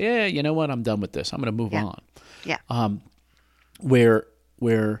day and say, yeah, you know what, I'm done with this. I'm going to move Yeah. on. Yeah.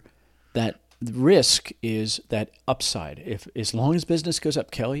 Where that risk is that upside. If as long as business goes up,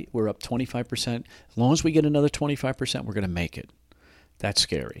 Kelly, we're up 25%. As long as we get another 25%, we're going to make it. That's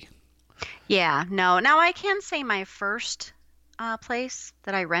scary. Yeah. No. Now I can say my first place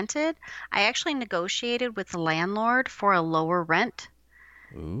that I rented, I actually negotiated with the landlord for a lower rent,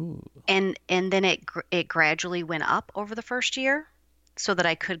 Ooh. and then it gradually went up over the first year. so that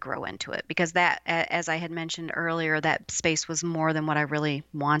I could grow into it because as I had mentioned earlier, that space was more than what I really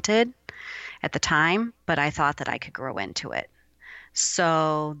wanted at the time, but I thought that I could grow into it.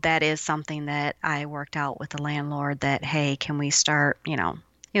 So that is something that I worked out with the landlord that, hey, can we start,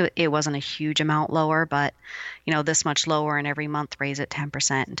 it wasn't a huge amount lower, but, this much lower and every month raise it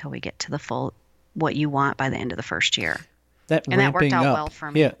 10% until we get to the full what you want by the end of the first year. That And that worked ramping out up, well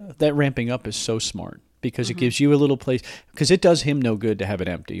for me. yeah, that ramping up is so smart because it gives you a little place, because it does him no good to have it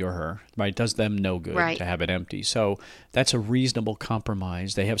empty, or her, right? It does them no good Right. to have it empty. So that's a reasonable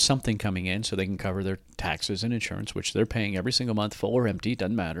compromise. They have something coming in so they can cover their taxes and insurance, which they're paying every single month, full or empty,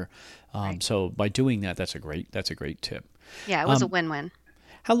 doesn't matter. Right. So by doing that, that's a great tip. Yeah, it was a win-win.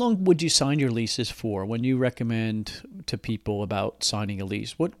 How long would you sign your leases for when you recommend to people about signing a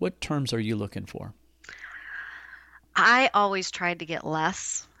lease? What terms are you looking for? I always tried to get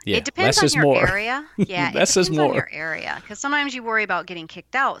less. Yeah, It depends less on is your more. area. Yeah, it Less is depends on more. your area because sometimes you worry about getting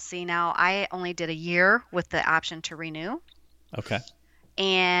kicked out. See, now I only did a year with the option to renew, Okay.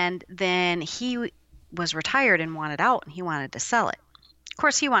 and then he was retired and wanted out, and he wanted to sell it. Of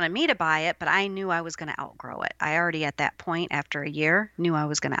course, he wanted me to buy it, but I knew I was going to outgrow it. I already at that point, after a year, knew I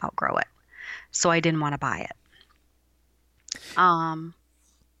was going to outgrow it, so I didn't want to buy it.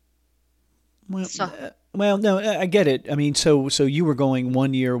 Well, So no, I get it. I mean, so you were going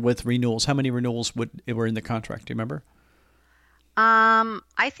 1 year with renewals. How many renewals were in the contract? Do you remember?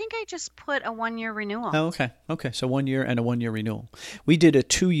 I think I just put a 1-year renewal. Oh, okay. Okay, so 1 year and a 1 year renewal. We did a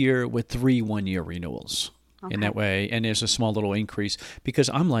 2 year with 3 1 year renewals. In Okay. that way, and there's a small little increase because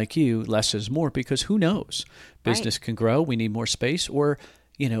I'm like you, less is more, because who knows? Right. Business can grow, we need more space, or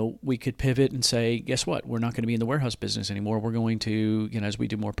we could pivot and say, guess what? We're not going to be in the warehouse business anymore. We're going to, as we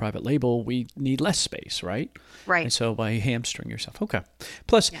do more private label, we need less space, right? Right. And so by hamstring yourself. Okay.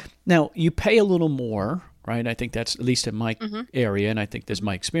 Plus, Yeah. now you pay a little more, right? I think that's, at least in my Mm-hmm. area, and I think this is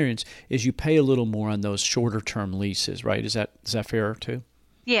my experience, is you pay a little more on those shorter term leases, right? Is that fair too?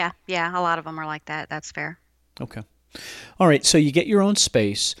 Yeah, a lot of them are like that. That's fair. Okay. All right. So you get your own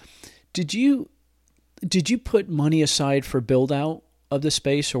space. Did you put money aside for build out of the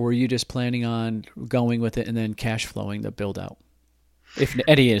space, or were you just planning on going with it and then cash flowing the build out if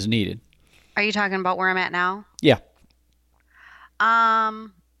any is needed? Are you talking about where I'm at now? Yeah.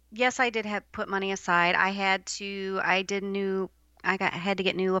 Yes, I did have put money aside. I had to. I had to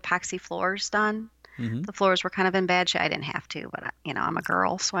get new epoxy floors done. Mm-hmm. The floors were kind of in bad shape. I didn't have to, but I'm a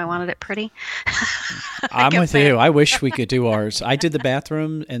girl, so I wanted it pretty. I'm kept with saying- you. I wish we could do ours. I did the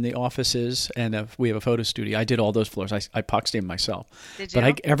bathroom and the offices, and we have a photo studio. I did all those floors. I epoxied them myself. Did you?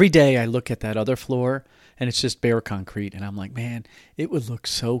 But every day I look at that other floor, and it's just bare concrete, and I'm like, man, it would look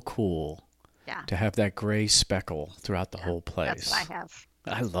so cool Yeah, to have that gray speckle throughout the whole place. that's what I have.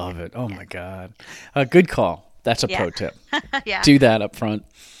 I love it. Oh, my God. Good call. That's a Yeah. pro tip. Yeah. Do that up front.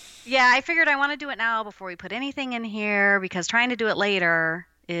 Yeah, I figured I want to do it now before we put anything in here because trying to do it later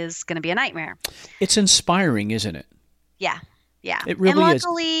is going to be a nightmare. It's inspiring, isn't it? Yeah. It really and is.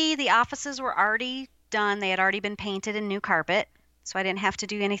 luckily, the offices were already done. They had already been painted in new carpet, so I didn't have to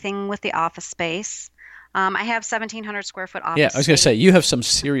do anything with the office space. I have 1,700 square foot office Yeah, I was going to space. say, you have some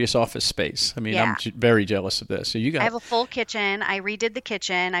serious office space. I mean, Yeah. I'm very jealous of this. So you I have got a full kitchen. I redid the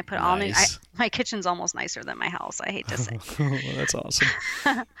kitchen. I put all new. Nice. My kitchen's almost nicer than my house. I hate to say. well, that's awesome.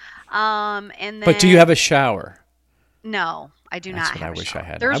 And then But do you have a shower? No, I do That's not what I have a wish I shower.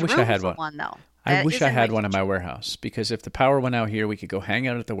 had. There's I wish I room had for one. one though. I That wish is I in had my one in my kitchen. warehouse, because if the power went out here, we could go hang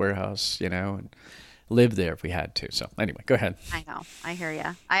out at the warehouse, and live there if we had to. So anyway, go ahead. I know. I hear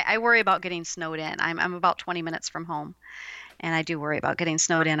you. I worry about getting snowed in. I'm about 20 minutes from home, and I do worry about getting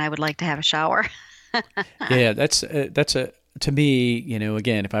snowed in. I would like to have a shower. Yeah, that's a to me,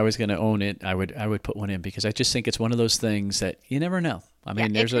 again, if I was going to own it, I would put one in, because I just think it's one of those things that you never know. I mean,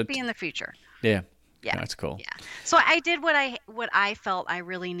 It there's could be in the future. yeah, Yeah. that's cool. Yeah. So I did what I felt I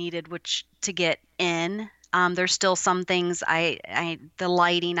really needed, which to get in. There's still some things the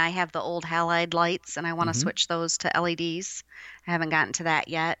lighting, I have the old halide lights and I want to switch those to LEDs. I haven't gotten to that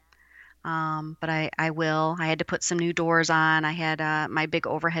yet. But I will. I had to put some new doors on. I had my big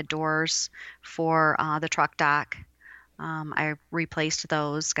overhead doors for the truck dock. I replaced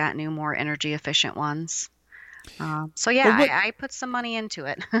those, got new, more energy efficient ones. So yeah, Well, what- I put some money into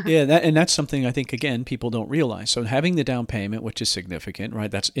it. Yeah, that's something I think, again, people don't realize. So having the down payment, which is significant,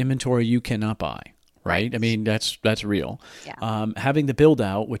 right? That's inventory you cannot buy, right? I mean, that's real. Yeah. Having the build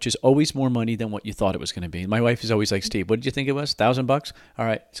out, which is always more money than what you thought it was going to be. My wife is always like, Steve, what did you think it was? $1,000? All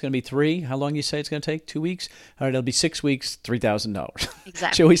right, it's going to be 3. How long you say it's going to take? 2 weeks? All right, it'll be 6 weeks, $3,000.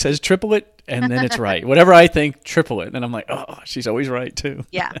 Exactly. She always says triple it, and then it's right. Whatever I think, triple it. And I'm like, oh, she's always right too.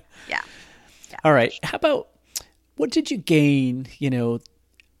 Yeah. Yeah. All right. How about What did you gain,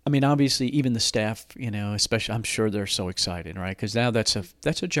 I mean, obviously, even the staff, especially, I'm sure they're so excited, right? Because now that's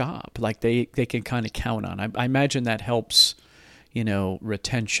a job, like they can kind of count on. I imagine that helps,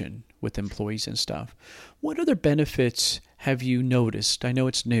 retention with employees and stuff. What other benefits have you noticed? I know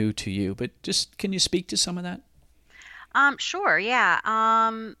it's new to you, but just can you speak to some of that? Sure,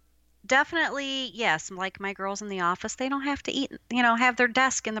 yeah. Definitely, yes. Like my girls in the office, they don't have to eat, have their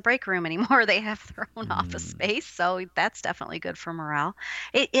desk in the break room anymore. They have their own office Mm. space, so that's definitely good for morale.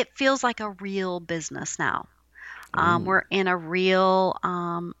 It feels like a real business now. Oh, We're in a real,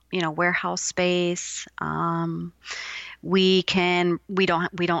 warehouse space. We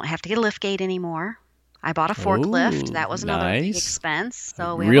don't have to get a lift gate anymore. I bought a forklift. oh, That was another big nice. expense. A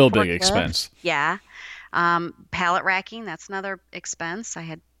So we have a real big forklift. expense. Yeah. Pallet racking, that's another expense. I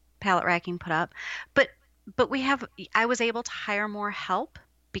had pallet racking put up. But I was able to hire more help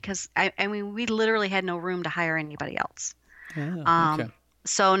because I mean we literally had no room to hire anybody else. Oh, okay. Um,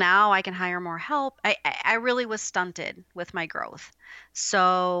 so now I can hire more help. I really was stunted with my growth.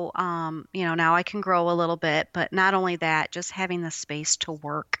 So, now I can grow a little bit, but not only that, just having the space to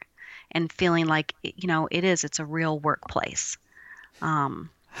work and feeling like, it's a real workplace. Um,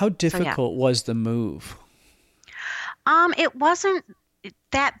 How so yeah. difficult was the move? It wasn't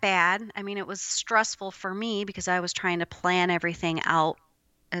that bad. I mean, it was stressful for me because I was trying to plan everything out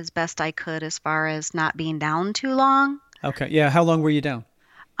as best I could as far as not being down too long. Okay. Yeah. How long were you down?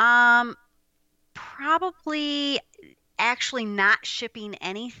 Um, Probably actually not shipping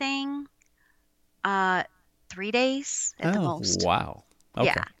anything, uh, 3 days at the Oh, most. wow. Okay.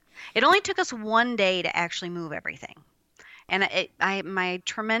 Yeah. It only took us one day to actually move everything. And my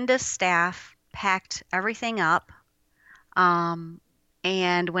tremendous staff packed everything up. Um,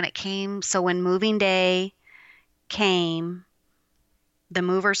 and when moving day came, the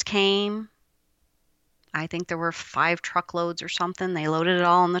movers came. I think there were 5 truckloads or something. They loaded it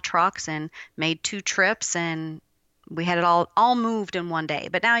all in the trucks and made 2 trips, and we had it all moved in one day.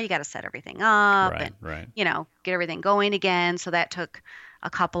 But now you got to set everything up Right. and Right. get everything going again. So that took a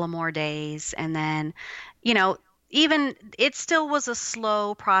couple of more days, and then you know even it still was a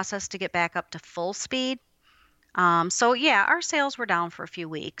slow process to get back up to full speed. So yeah, our sales were down for a few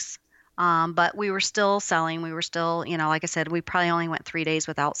weeks. But we were still selling. We were still, like I said, we probably only went 3 days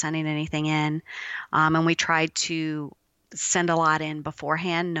without sending anything in. And we tried to send a lot in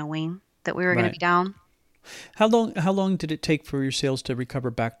beforehand, knowing that we were going to be Right. down. How long did it take for your sales to recover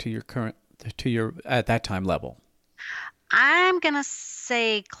back to your current to your at that time level? I'm going to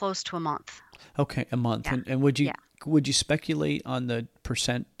say close to a month. Okay, a month. Yeah. And would you Yeah. would you speculate on the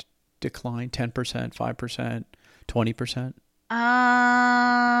percent decline? 10%, 5%, 20%?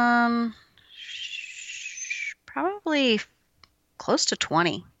 Um, Probably close to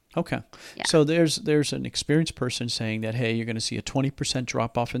 20. Okay. Yeah. So there's an experienced person saying that, hey, you're going to see a 20%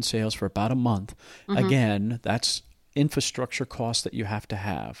 drop off in sales for about a month. Hmm. Again, that's infrastructure costs that you have to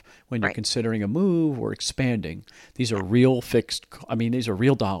have when you're Right. considering a move or expanding. These are real fixed, I mean, these are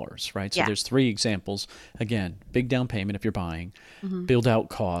real dollars, right? So Yeah. there's 3 examples. Again, big down payment if you're buying, Hmm. build out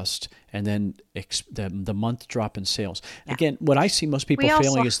cost, and then the month drop in sales. Yeah. Again, what I see most people We also,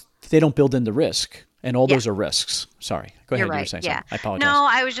 failing is they don't build in the risk. And all yeah. those are risks. Sorry. Go You're ahead. You were right. saying Yeah. something. I apologize. No,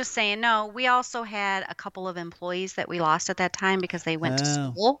 I was just saying, no, we also had a couple of employees that we lost at that time because they went to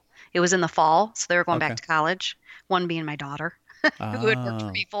Oh, school. It was in the fall, so they were going back okay. to college. One being my daughter, who had worked for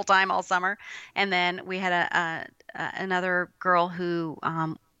Oh, me full time all summer. And then we had another girl who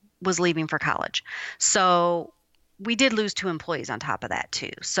was leaving for college. So we did lose 2 employees on top of that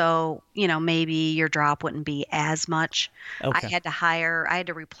too. So, maybe your drop wouldn't be as much. okay. I had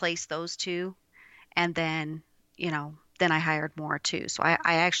to replace those two, and then I hired more too. So I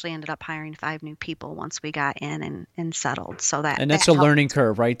actually ended up hiring 5 new people once we got in and settled. So that And that that's a helped. learning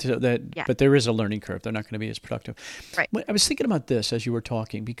curve, right? So Yeah, but there is a learning curve. They're not going to be as productive. right. I was thinking about this as you were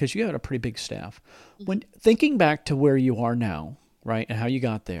talking because you had a pretty big staff. Mhm. When thinking back to where you are now, right, and how you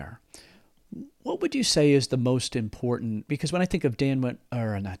got there, what would you say is the most important? Because when I think of not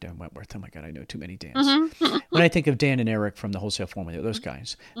Dan Wentworth, oh my God, I know too many Dans. Mhm. When I think of Dan and Eric from the Wholesale Formula, those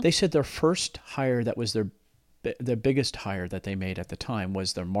guys, they said their first hire that was their biggest hire that they made at the time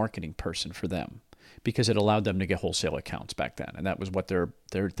was their marketing person for them because it allowed them to get wholesale accounts back then. And that was what their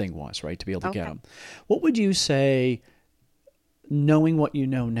thing was, right? To be able to get Okay. them. What would you say, knowing what you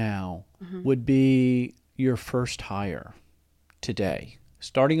know now, Hmm. would be your first hire today?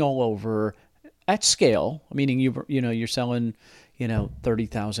 Starting all over at scale, meaning you're selling,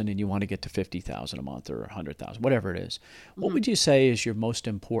 30,000 and you want to get to 50,000 a month or 100,000, whatever it is. What Hmm. would you say is your most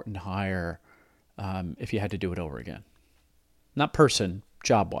important hire if you had to do it over again? Not person,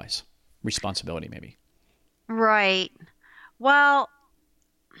 job wise, responsibility maybe. Right. Well,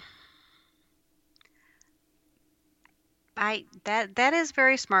 that is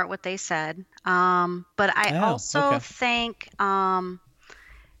very smart what they said. But I Oh, also okay. think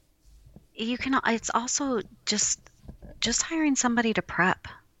you can. It's also just hiring somebody to prep.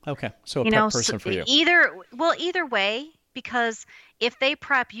 Okay. So a You prep know, person for you. either way, because if they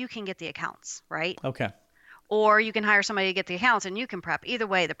prep, you can get the accounts, right? Okay. Or you can hire somebody to get the accounts and you can prep. Either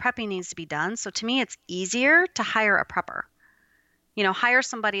way, the prepping needs to be done. So to me, it's easier to hire a prepper. Hire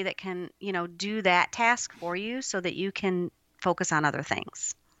somebody that can, do that task for you so that you can focus on other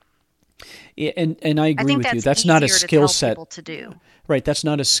things. Yeah, and I I agree think with you. that's That's not a easier to skill tell set, people to do. right? That's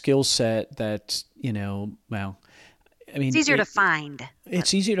not a skill set that, well, I It's mean, easier to find.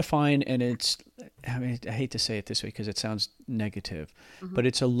 it's easier to find, and I mean, I hate to say it this way because it sounds negative, Hmm. but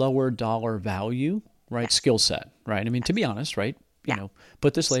it's a lower dollar value, right? Yes. Skill set, right? I mean, to Yes. be honest, right? Yeah,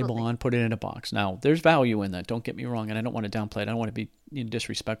 Put this label absolutely. on, put it in a box. Now, there's value in that. Don't get me wrong, and I don't want to downplay it. I don't want to be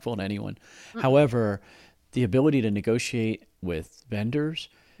disrespectful to anyone. Mm-mm. However, the ability to negotiate with vendors,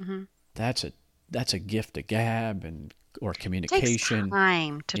 Hmm. that's a that's a gift of gab and or It takes communication.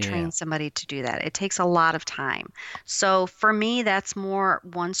 time to Yeah. train somebody to do that. It takes a lot of time. So for me, that's more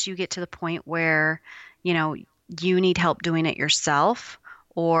once you get to the point where, you know, you need help doing it yourself,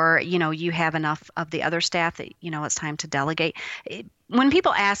 or, you have enough of the other staff that, it's time to delegate. When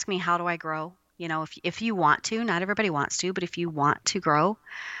people ask me, how do I grow? If you want to, not everybody wants to, but if you want to grow,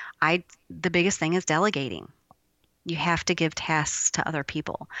 the biggest thing is delegating. You have to give tasks to other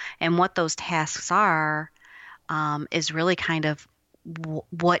people. And what those tasks are, is really kind of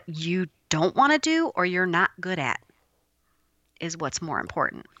what you don't want to do or you're not good at is what's more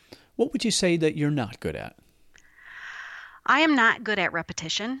important. What would you say that you're not good at? I am not good at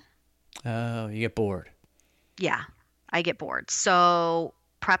repetition. Oh, you get bored. Yeah, I get bored. So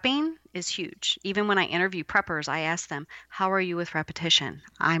prepping is huge. Even when I interview preppers, I ask them, how are you with repetition?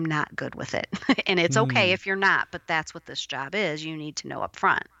 I'm not good with it. And it's okay Hmm. if you're not, but that's what this job is. You need to know up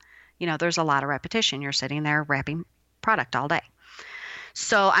front. There's a lot of repetition. You're sitting there wrapping product all day.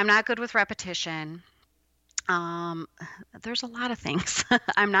 So I'm not good with repetition. Um, there's a lot of things.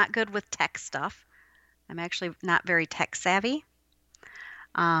 I'm not good with tech stuff. I'm actually not very tech savvy.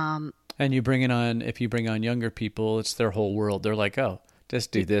 Um, And if you bring on younger people, it's their whole world. They're like, oh,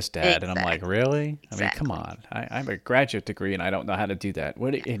 just do e- this, Dad. And I'm like, exactly, really? I mean, come exactly. on. I have a graduate degree and I don't know how to do that.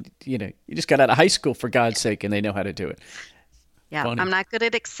 You just got out of high school for God's sake and they know how to do it. Yeah, I'm Funny. not good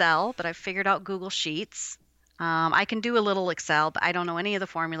at Excel, but I've figured out Google Sheets. I can do a little Excel, but I don't know any of the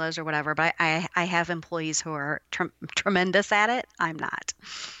formulas or whatever. But I have employees who are tremendous at it. I'm not.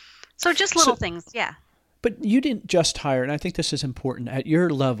 So just So, little things. Yeah. but you didn't just hire, and I think this is important at your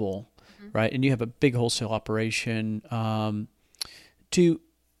level, Hmm. right? And you have a big wholesale operation. To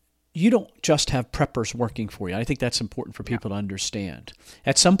you don't just have preppers working for you. I think that's important for No. people to understand.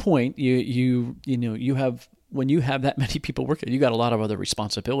 At some point, you have when you have that many people working, you got a lot of other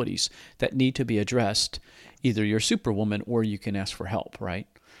responsibilities that need to be addressed. Yes. Either you're superwoman or you can ask for help, right?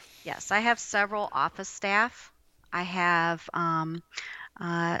 Yes, I have several office staff. I have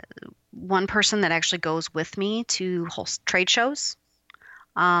uh, one person that actually goes with me to trade shows,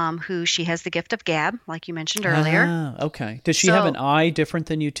 who she has the gift of gab, like you mentioned earlier. Ah, okay. Does she have an So eye different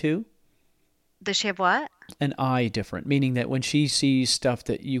than you too? does she have what? An eye different, meaning that when she sees stuff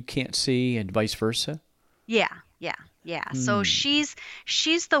that you can't see and vice versa? Yeah, yeah, yeah. So Hmm.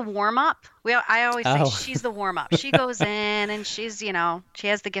 she's the warm up. I always say Oh, she's the warm up. She goes in and she has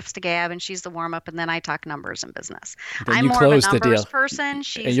the gifts to gab and she's the warm up, and then I talk numbers and business. then I'm you more of a close the numbers deal. person. And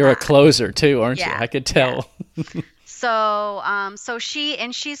She's you're a not. closer too, aren't you? Yeah, I could yeah. tell. So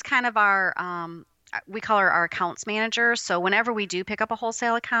she's kind of our, we call her our accounts manager. So whenever we do pick up a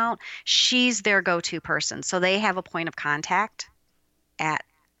wholesale account, she's their go-to person. So they have a point of contact at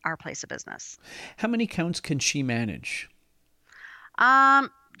our place of business. How many counts can she manage?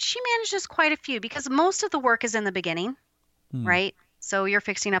 Um, she manages quite a few because most of the work is in the beginning, Hmm. right? So you're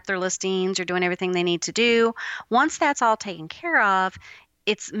fixing up their listings, you're doing everything they need to do. Once that's all taken care of,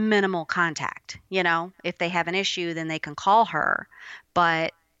 it's minimal contact. If they have an issue, then they can call her.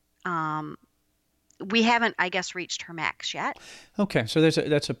 But um, we haven't, I guess, reached her max yet. Okay, so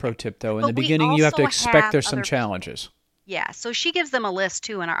that's a pro tip though. In the But we beginning, you have to also expect have there's some other challenges. Yeah, so she gives them a list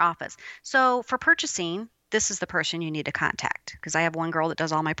too in our office. So for purchasing, this is the person you need to contact because I have one girl that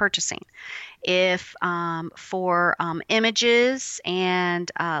does all my purchasing. If for images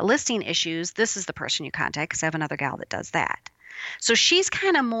and listing issues, this is the person you contact because I have another gal that does that. So she's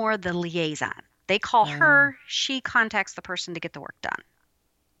kind of more the liaison. They call Uh, her, she contacts the person to get the work done.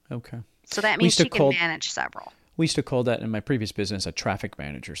 okay. So that We means used to she can call manage several. We used to call that in my previous business a traffic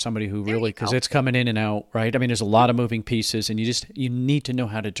manager, somebody who There really, you because go. it's coming in and out, right? I mean, there's a lot of moving pieces, and you need to know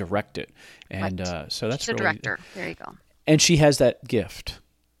how to direct it. And Right. so She's that's a really, director. There you go. and she has that gift,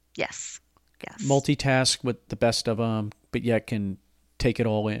 Yes. Yes. multitask with the best of them, but yet can take it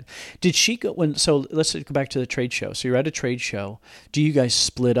all in. Did she go when? So let's go back to the trade show. So you're at a trade show. Do you guys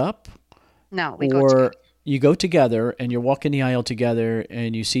split up, No, we go together. or you go together and you're walking the aisle together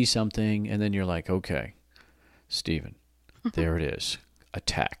and you see something and then you're like, okay, Stephen, there it is.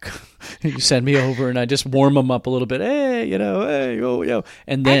 Attack. You send me over and I just warm them up a little bit. Hey, hey, oh,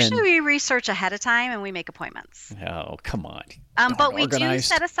 and then, Actually, we research ahead of time and we make appointments. oh, come on. But Darn we do organized.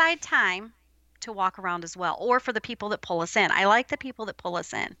 set aside time to walk around as well, or for the people that pull us in. I like the people that pull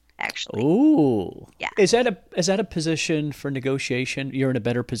us in, actually. Ooh. Yeah. Is that a position for negotiation? You're in a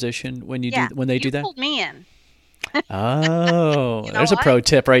better position when Yeah. they You do that? pulled me in. Oh, You know there's a what? pro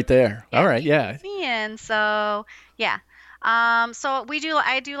tip right there. Yeah, All right, you yeah. pulled me in. So yeah. So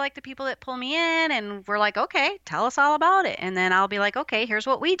I do like the people that pull me in and we're like, okay, tell us all about it. And then I'll be like, okay, here's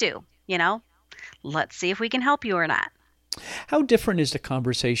what we do, let's see if we can help you or not. How different is the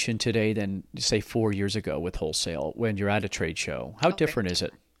conversation today than say 4 years ago with wholesale when you're at a trade show? How Oh, very different is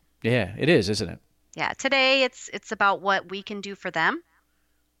it? different. Yeah, it is, isn't it? Yeah. Today it's about what we can do for them,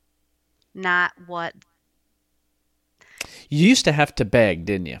 not what. You used to have to beg,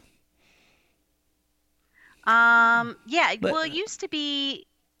 didn't you? Yeah. But Well, it used to be.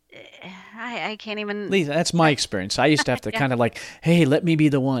 I can't even. Lisa, that's my experience. I used to have to Yeah. kind of like, hey, let me be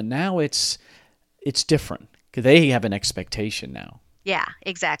the one. Now it's different because they have an expectation now. Yeah.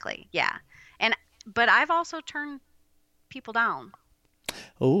 Exactly. Yeah. But I've also turned people down.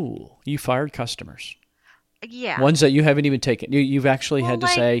 Oh, you fired customers. Yeah. Ones that you haven't even taken. You've actually Well, had to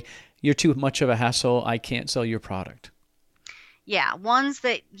like, say, you're too much of a hassle. I can't sell your product. yeah, ones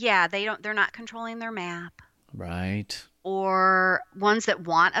that, yeah, they're not controlling their map, Right. or ones that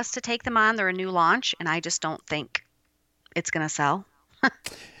want us to take them on. They're a new launch, and I just don't think it's going to sell.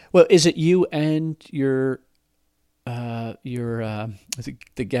 Well, is it you and I think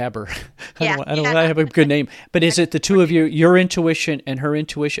the Gabber? Yeah, I don't yeah, know. I have a good name, but is it the two of you, your intuition and her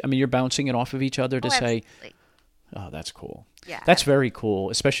intuition? I mean, you're bouncing it off of each other to oh, say, absolutely. "Oh, that's cool." Yeah, That's very cool,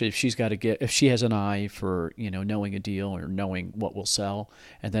 especially if if she has an eye for, knowing a deal or knowing what will sell,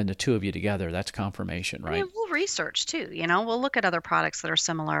 and then the two of you together, that's confirmation, I right? mean, we'll research too. We'll look at other products that are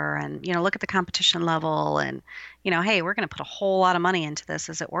similar, and look at the competition level, and hey, we're going to put a whole lot of money into this.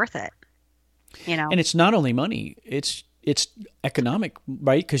 Is it worth it? And it's not only money, it's economic,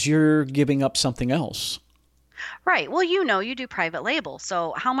 right? Because you're giving up something else. Right. Well, you do private label.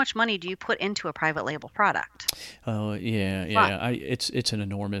 So how much money do you put into a private label product? Oh, yeah, Right. yeah. It's an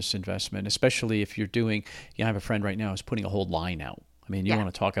enormous investment, especially if you're doing. I have a friend right now who's putting a whole line out. I mean, you Yeah.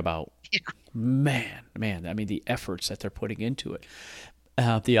 want to talk about, Yeah. man. I mean, the efforts that they're putting into it.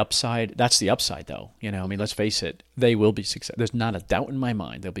 The upside, that's the upside, though. I mean, let's face it, they will be successful. There's not a doubt in my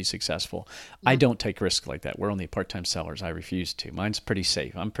mind they'll be successful. I Yeah. don't take risks like that. We're only part-time sellers. I refuse to. Mine's pretty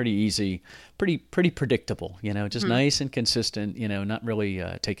safe. I'm pretty easy, pretty predictable. Just Mhm. nice and consistent. Not really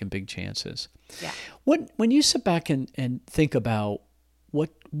taking big chances. Yeah. When you sit back and think about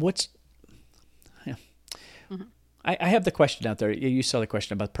what's yeah. Mhm. I have the question out there. You saw the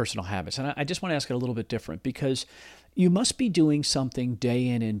question about personal habits, and I just want to ask it a little bit different because you must be doing something day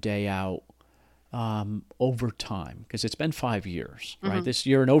in and day out over time because it's been 5 years, right? Mhm.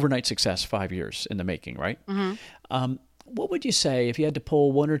 You're an overnight success, 5 years in the making, right? Mhm. What would you say if you had to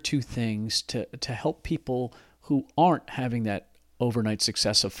pull one or two things to help people who aren't having that overnight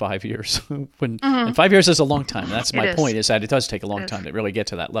success of 5 years? And Mhm. 5 years is a long time. That's It my is. point, is that it does take a long It is. time to really get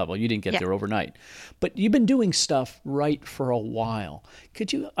to that level. You didn't get Yeah. there overnight, but you've been doing stuff right for a while.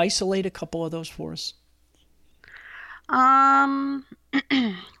 Could you isolate a couple of those for us? Um,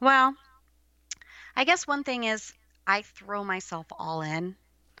 well, I guess one thing is I throw myself all in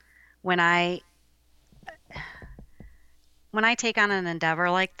when I take on an endeavor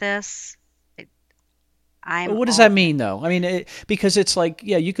like this. it- I'm What does all that mean, though? I mean, because it's like,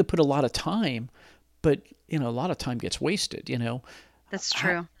 yeah, you could put a lot of time, but a lot of time gets wasted. That's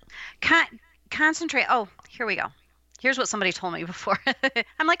How, true. Concentrate. Oh, here we go. Here's what somebody told me before.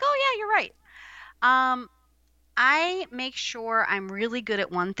 I'm like, oh yeah, you're right. Um, I make sure I'm really good at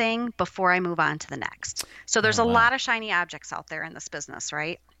one thing before I move on to the next. So there's oh a wow, lot of shiny objects out there in this business,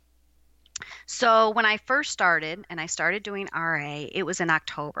 right? So when I first started and I started doing RA, it was in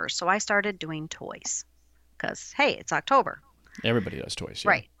October. So I started doing toys because, hey, it's October. everybody does toys, yeah.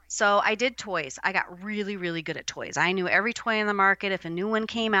 Right. So I did toys. I got really, really good at toys. I knew every toy in the market. If a new one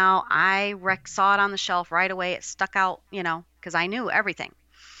came out, I saw it on the shelf right away. It stuck out, because I knew everything.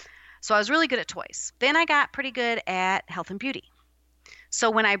 So I was really good at toys. Then I got pretty good at health and beauty. So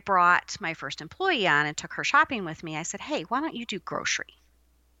when I brought my first employee on and took her shopping with me, I said, hey, why don't you do grocery?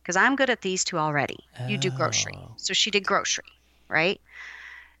 Because I'm good at these two already. You do grocery. Oh, So she did grocery, right?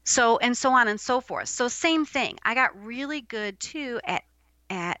 So and so on and so forth. So same thing. I got really good too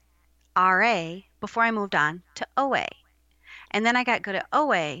at RA before I moved on to OA. And then I got good at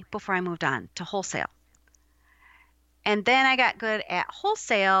OA before I moved on to wholesale. And then I got good at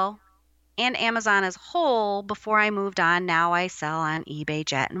wholesale and Amazon as a whole before I moved on. Now I sell on eBay,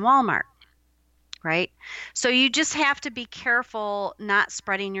 Jet, and Walmart, right? So you just have to be careful not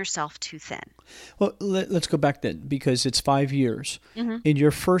spreading yourself too thin. well, let's go back then because it's 5 years. Mm-hmm. In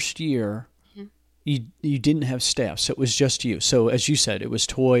your first year, you didn't have staff, so it was just you. So as you said, it was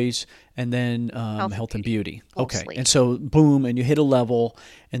toys and then health and beauty. Okay, Mostly. and so boom, and you hit a level,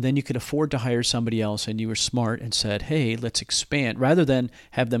 and then you could afford to hire somebody else, and you were smart and said, hey, let's expand. Rather than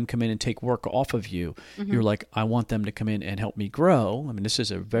have them come in and take work off of you, you're like, I want them to come in and help me grow. I mean, this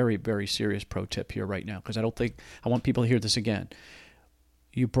is a very, very serious pro tip here right now because I want people to hear this again.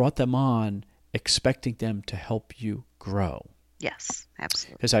 You brought them on expecting them to help you grow. Yes,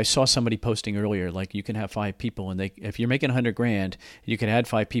 absolutely. Because I saw somebody posting earlier, like you can have 5 people, and if you're making $100,000, you can add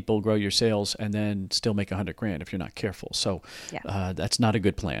 5 people, grow your sales, and then still make $100,000 if you're not careful. So that's not a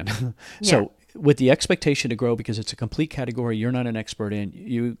good plan. So with the expectation to grow, because it's a complete category you're not an expert in,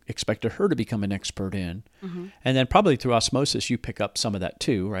 you expect her to become an expert in, and then probably through osmosis you pick up some of that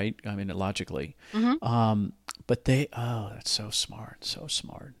too, right? I mean, logically. But that's so smart, so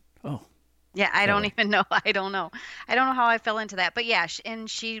smart. Oh. Yeah, I don't even know. I don't know how I fell into that. But yeah, and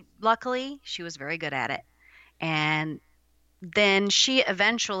luckily, she was very good at it. And then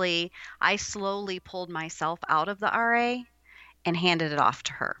I slowly pulled myself out of the RA and handed it off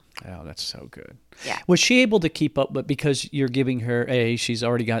to her. Oh, that's so good. Yeah. Was she able to keep up, but because you're giving her she's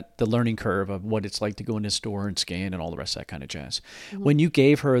already got the learning curve of what it's like to go in a store and scan and all the rest of that kind of jazz. When you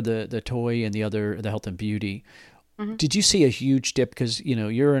gave her the toy and the health and beauty, did you see a huge dip? Because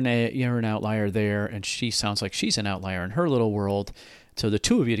you're an outlier there, and she sounds like she's an outlier in her little world. So the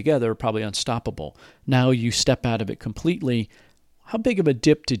two of you together are probably unstoppable. Now you step out of it completely. How big of a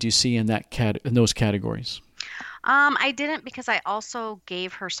dip did you see in in those categories? I didn't because I also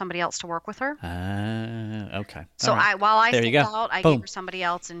gave her somebody else to work with her. Okay. So right. while I There you stepped go. out, I Boom. gave her somebody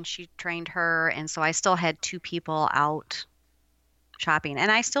else, and she trained her, and so I still had 2 people out shopping, and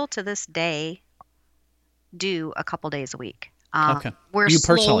I still to this day do a couple days a week. Okay. We're You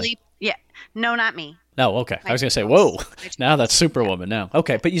slowly, personally? yeah, no, not me. No, okay. I was going to say, My whoa, two now that's folks. Superwoman now.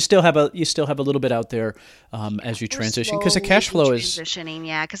 Okay, but you still have a little bit out there as you We're transition because the cash flow slowly is transitioning,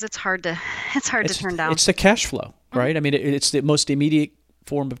 yeah, because it's hard to turn down. It's the cash flow, right? I mean, it's the most immediate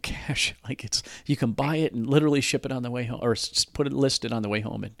form of cash. Like you can buy it and literally ship it on the way home, or put it listed on the way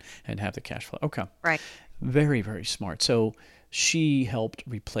home and have the cash flow. Okay, Right. very, very smart. So she helped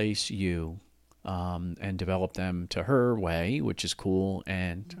replace you. And develop them to her way, which is cool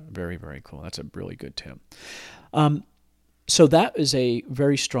and very, very cool. That's a really good tip. So that is a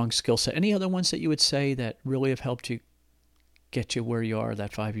very strong skill set. Any other ones that you would say that really have helped you get you where you are,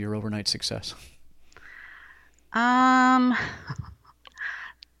 that 5-year overnight success?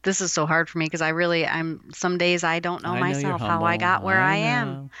 This is so hard for me because some days I don't know I know you're myself how I humble. got where I know.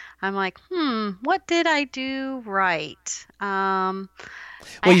 am. I'm like, what did I do right?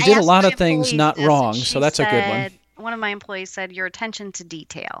 Well, you I did a asked lot my of things employees not this, and wrong, she so that's a good one. said, one of my employees said, your attention to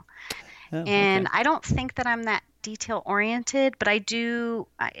detail. Oh, And okay. I don't think that I'm that detail oriented, but I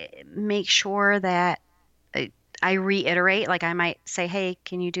make sure that I reiterate, like I might say, hey,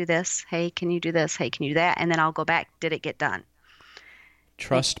 can you do this? Hey, can you do this? Hey, can you do that? And then I'll go back, did it get done?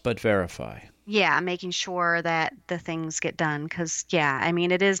 Trust but verify. Yeah, making sure that the things get done. Because, yeah, I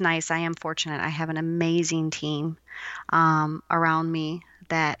mean, it is nice. I am fortunate. I have an amazing team around me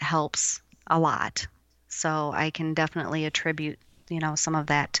that helps a lot. So I can definitely attribute, some of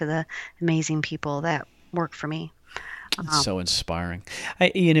that to the amazing people that work for me. It's so inspiring.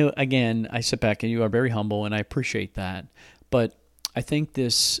 Again, I sit back and you are very humble, and I appreciate that. But I think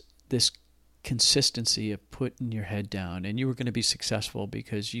this consistency of putting your head down, and you were going to be successful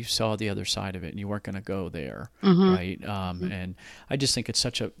because you saw the other side of it, and you weren't going to go there, right? And I just think it's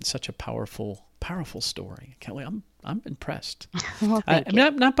such a powerful story, Kelly. I'm impressed. Well, thank you.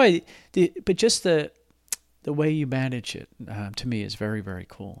 Not by but just the way you manage it, to me, is very, very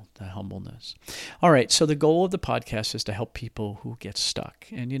cool, the humbleness. All right, so the goal of the podcast is to help people who get stuck.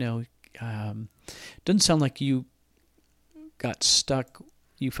 And, doesn't sound like you got stuck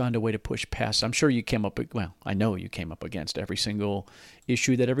you found a way to push past. I'm sure you came up, well, I know you came up against every single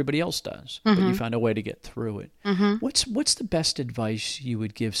issue that everybody else does, but you found a way to get through it. What's the best advice you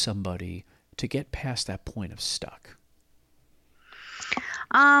would give somebody to get past that point of stuck?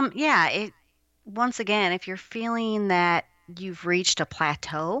 Once again, if you're feeling that you've reached a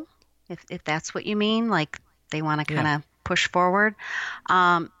plateau, if that's what you mean, like they want to kind of push forward,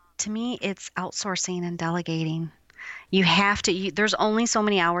 to me, it's outsourcing and delegating. You have to, there's only so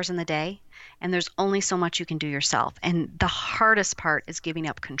many hours in the day, and there's only so much you can do yourself. And the hardest part is giving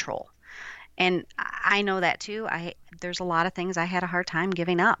up control. And I know that too. There's a lot of things I had a hard time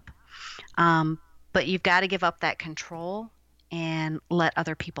giving up. But you've got to give up that control and let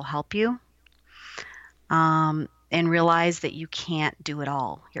other people help you. And realize that you can't do it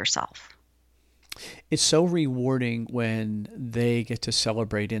all yourself. It's so rewarding when they get to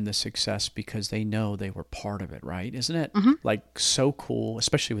celebrate in the success because they know they were part of it, right? Isn't it like so cool,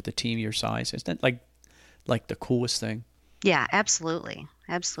 especially with a team your size? Isn't it like the coolest thing? Yeah, absolutely.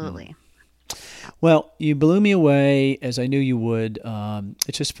 Absolutely. Well, you blew me away as I knew you would.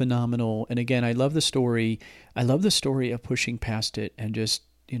 It's just phenomenal. And again, I love the story. I love the story of pushing past it and just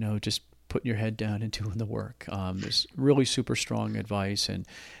putting your head down and doing the work. It's really super strong advice. And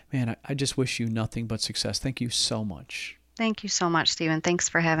man, I just wish you nothing but success. Thank you so much. Thank you so much, Stephen. Thanks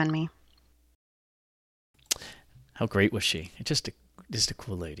for having me. How great was she? Just a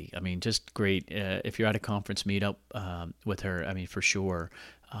cool lady. I mean, just great. If you're at a conference, meet up with her. I mean, for sure.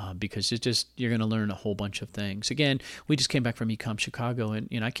 Because you're going to learn a whole bunch of things. Again, we just came back from Ecom Chicago,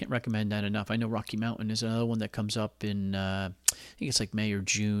 and I can't recommend that enough. I know Rocky Mountain is another one that comes up in, I think it's like May or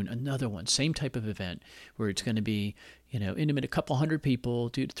June. Another one, same type of event where it's going to be, intimate, a couple hundred people,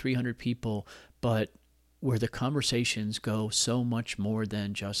 200 to 300 people, but where the conversations go so much more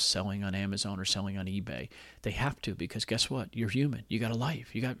than just selling on Amazon or selling on eBay. They have to, because guess what? You're human. You got a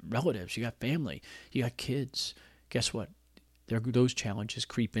life. You got relatives. You got family. You got kids. Guess what? Those challenges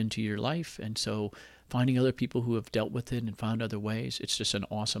creep into your life. And so finding other people who have dealt with it and found other ways, it's just an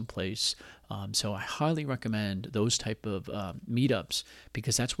awesome place. So I highly recommend those type of meetups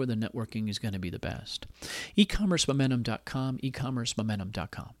because that's where the networking is going to be the best. ecommercemomentum.com,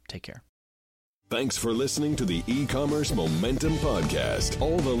 ecommercemomentum.com. Take care. Thanks for listening to the E-Commerce Momentum Podcast.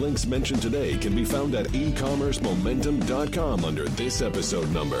 All the links mentioned today can be found at ecommercemomentum.com under this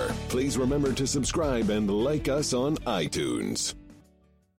episode number. Please remember to subscribe and like us on iTunes.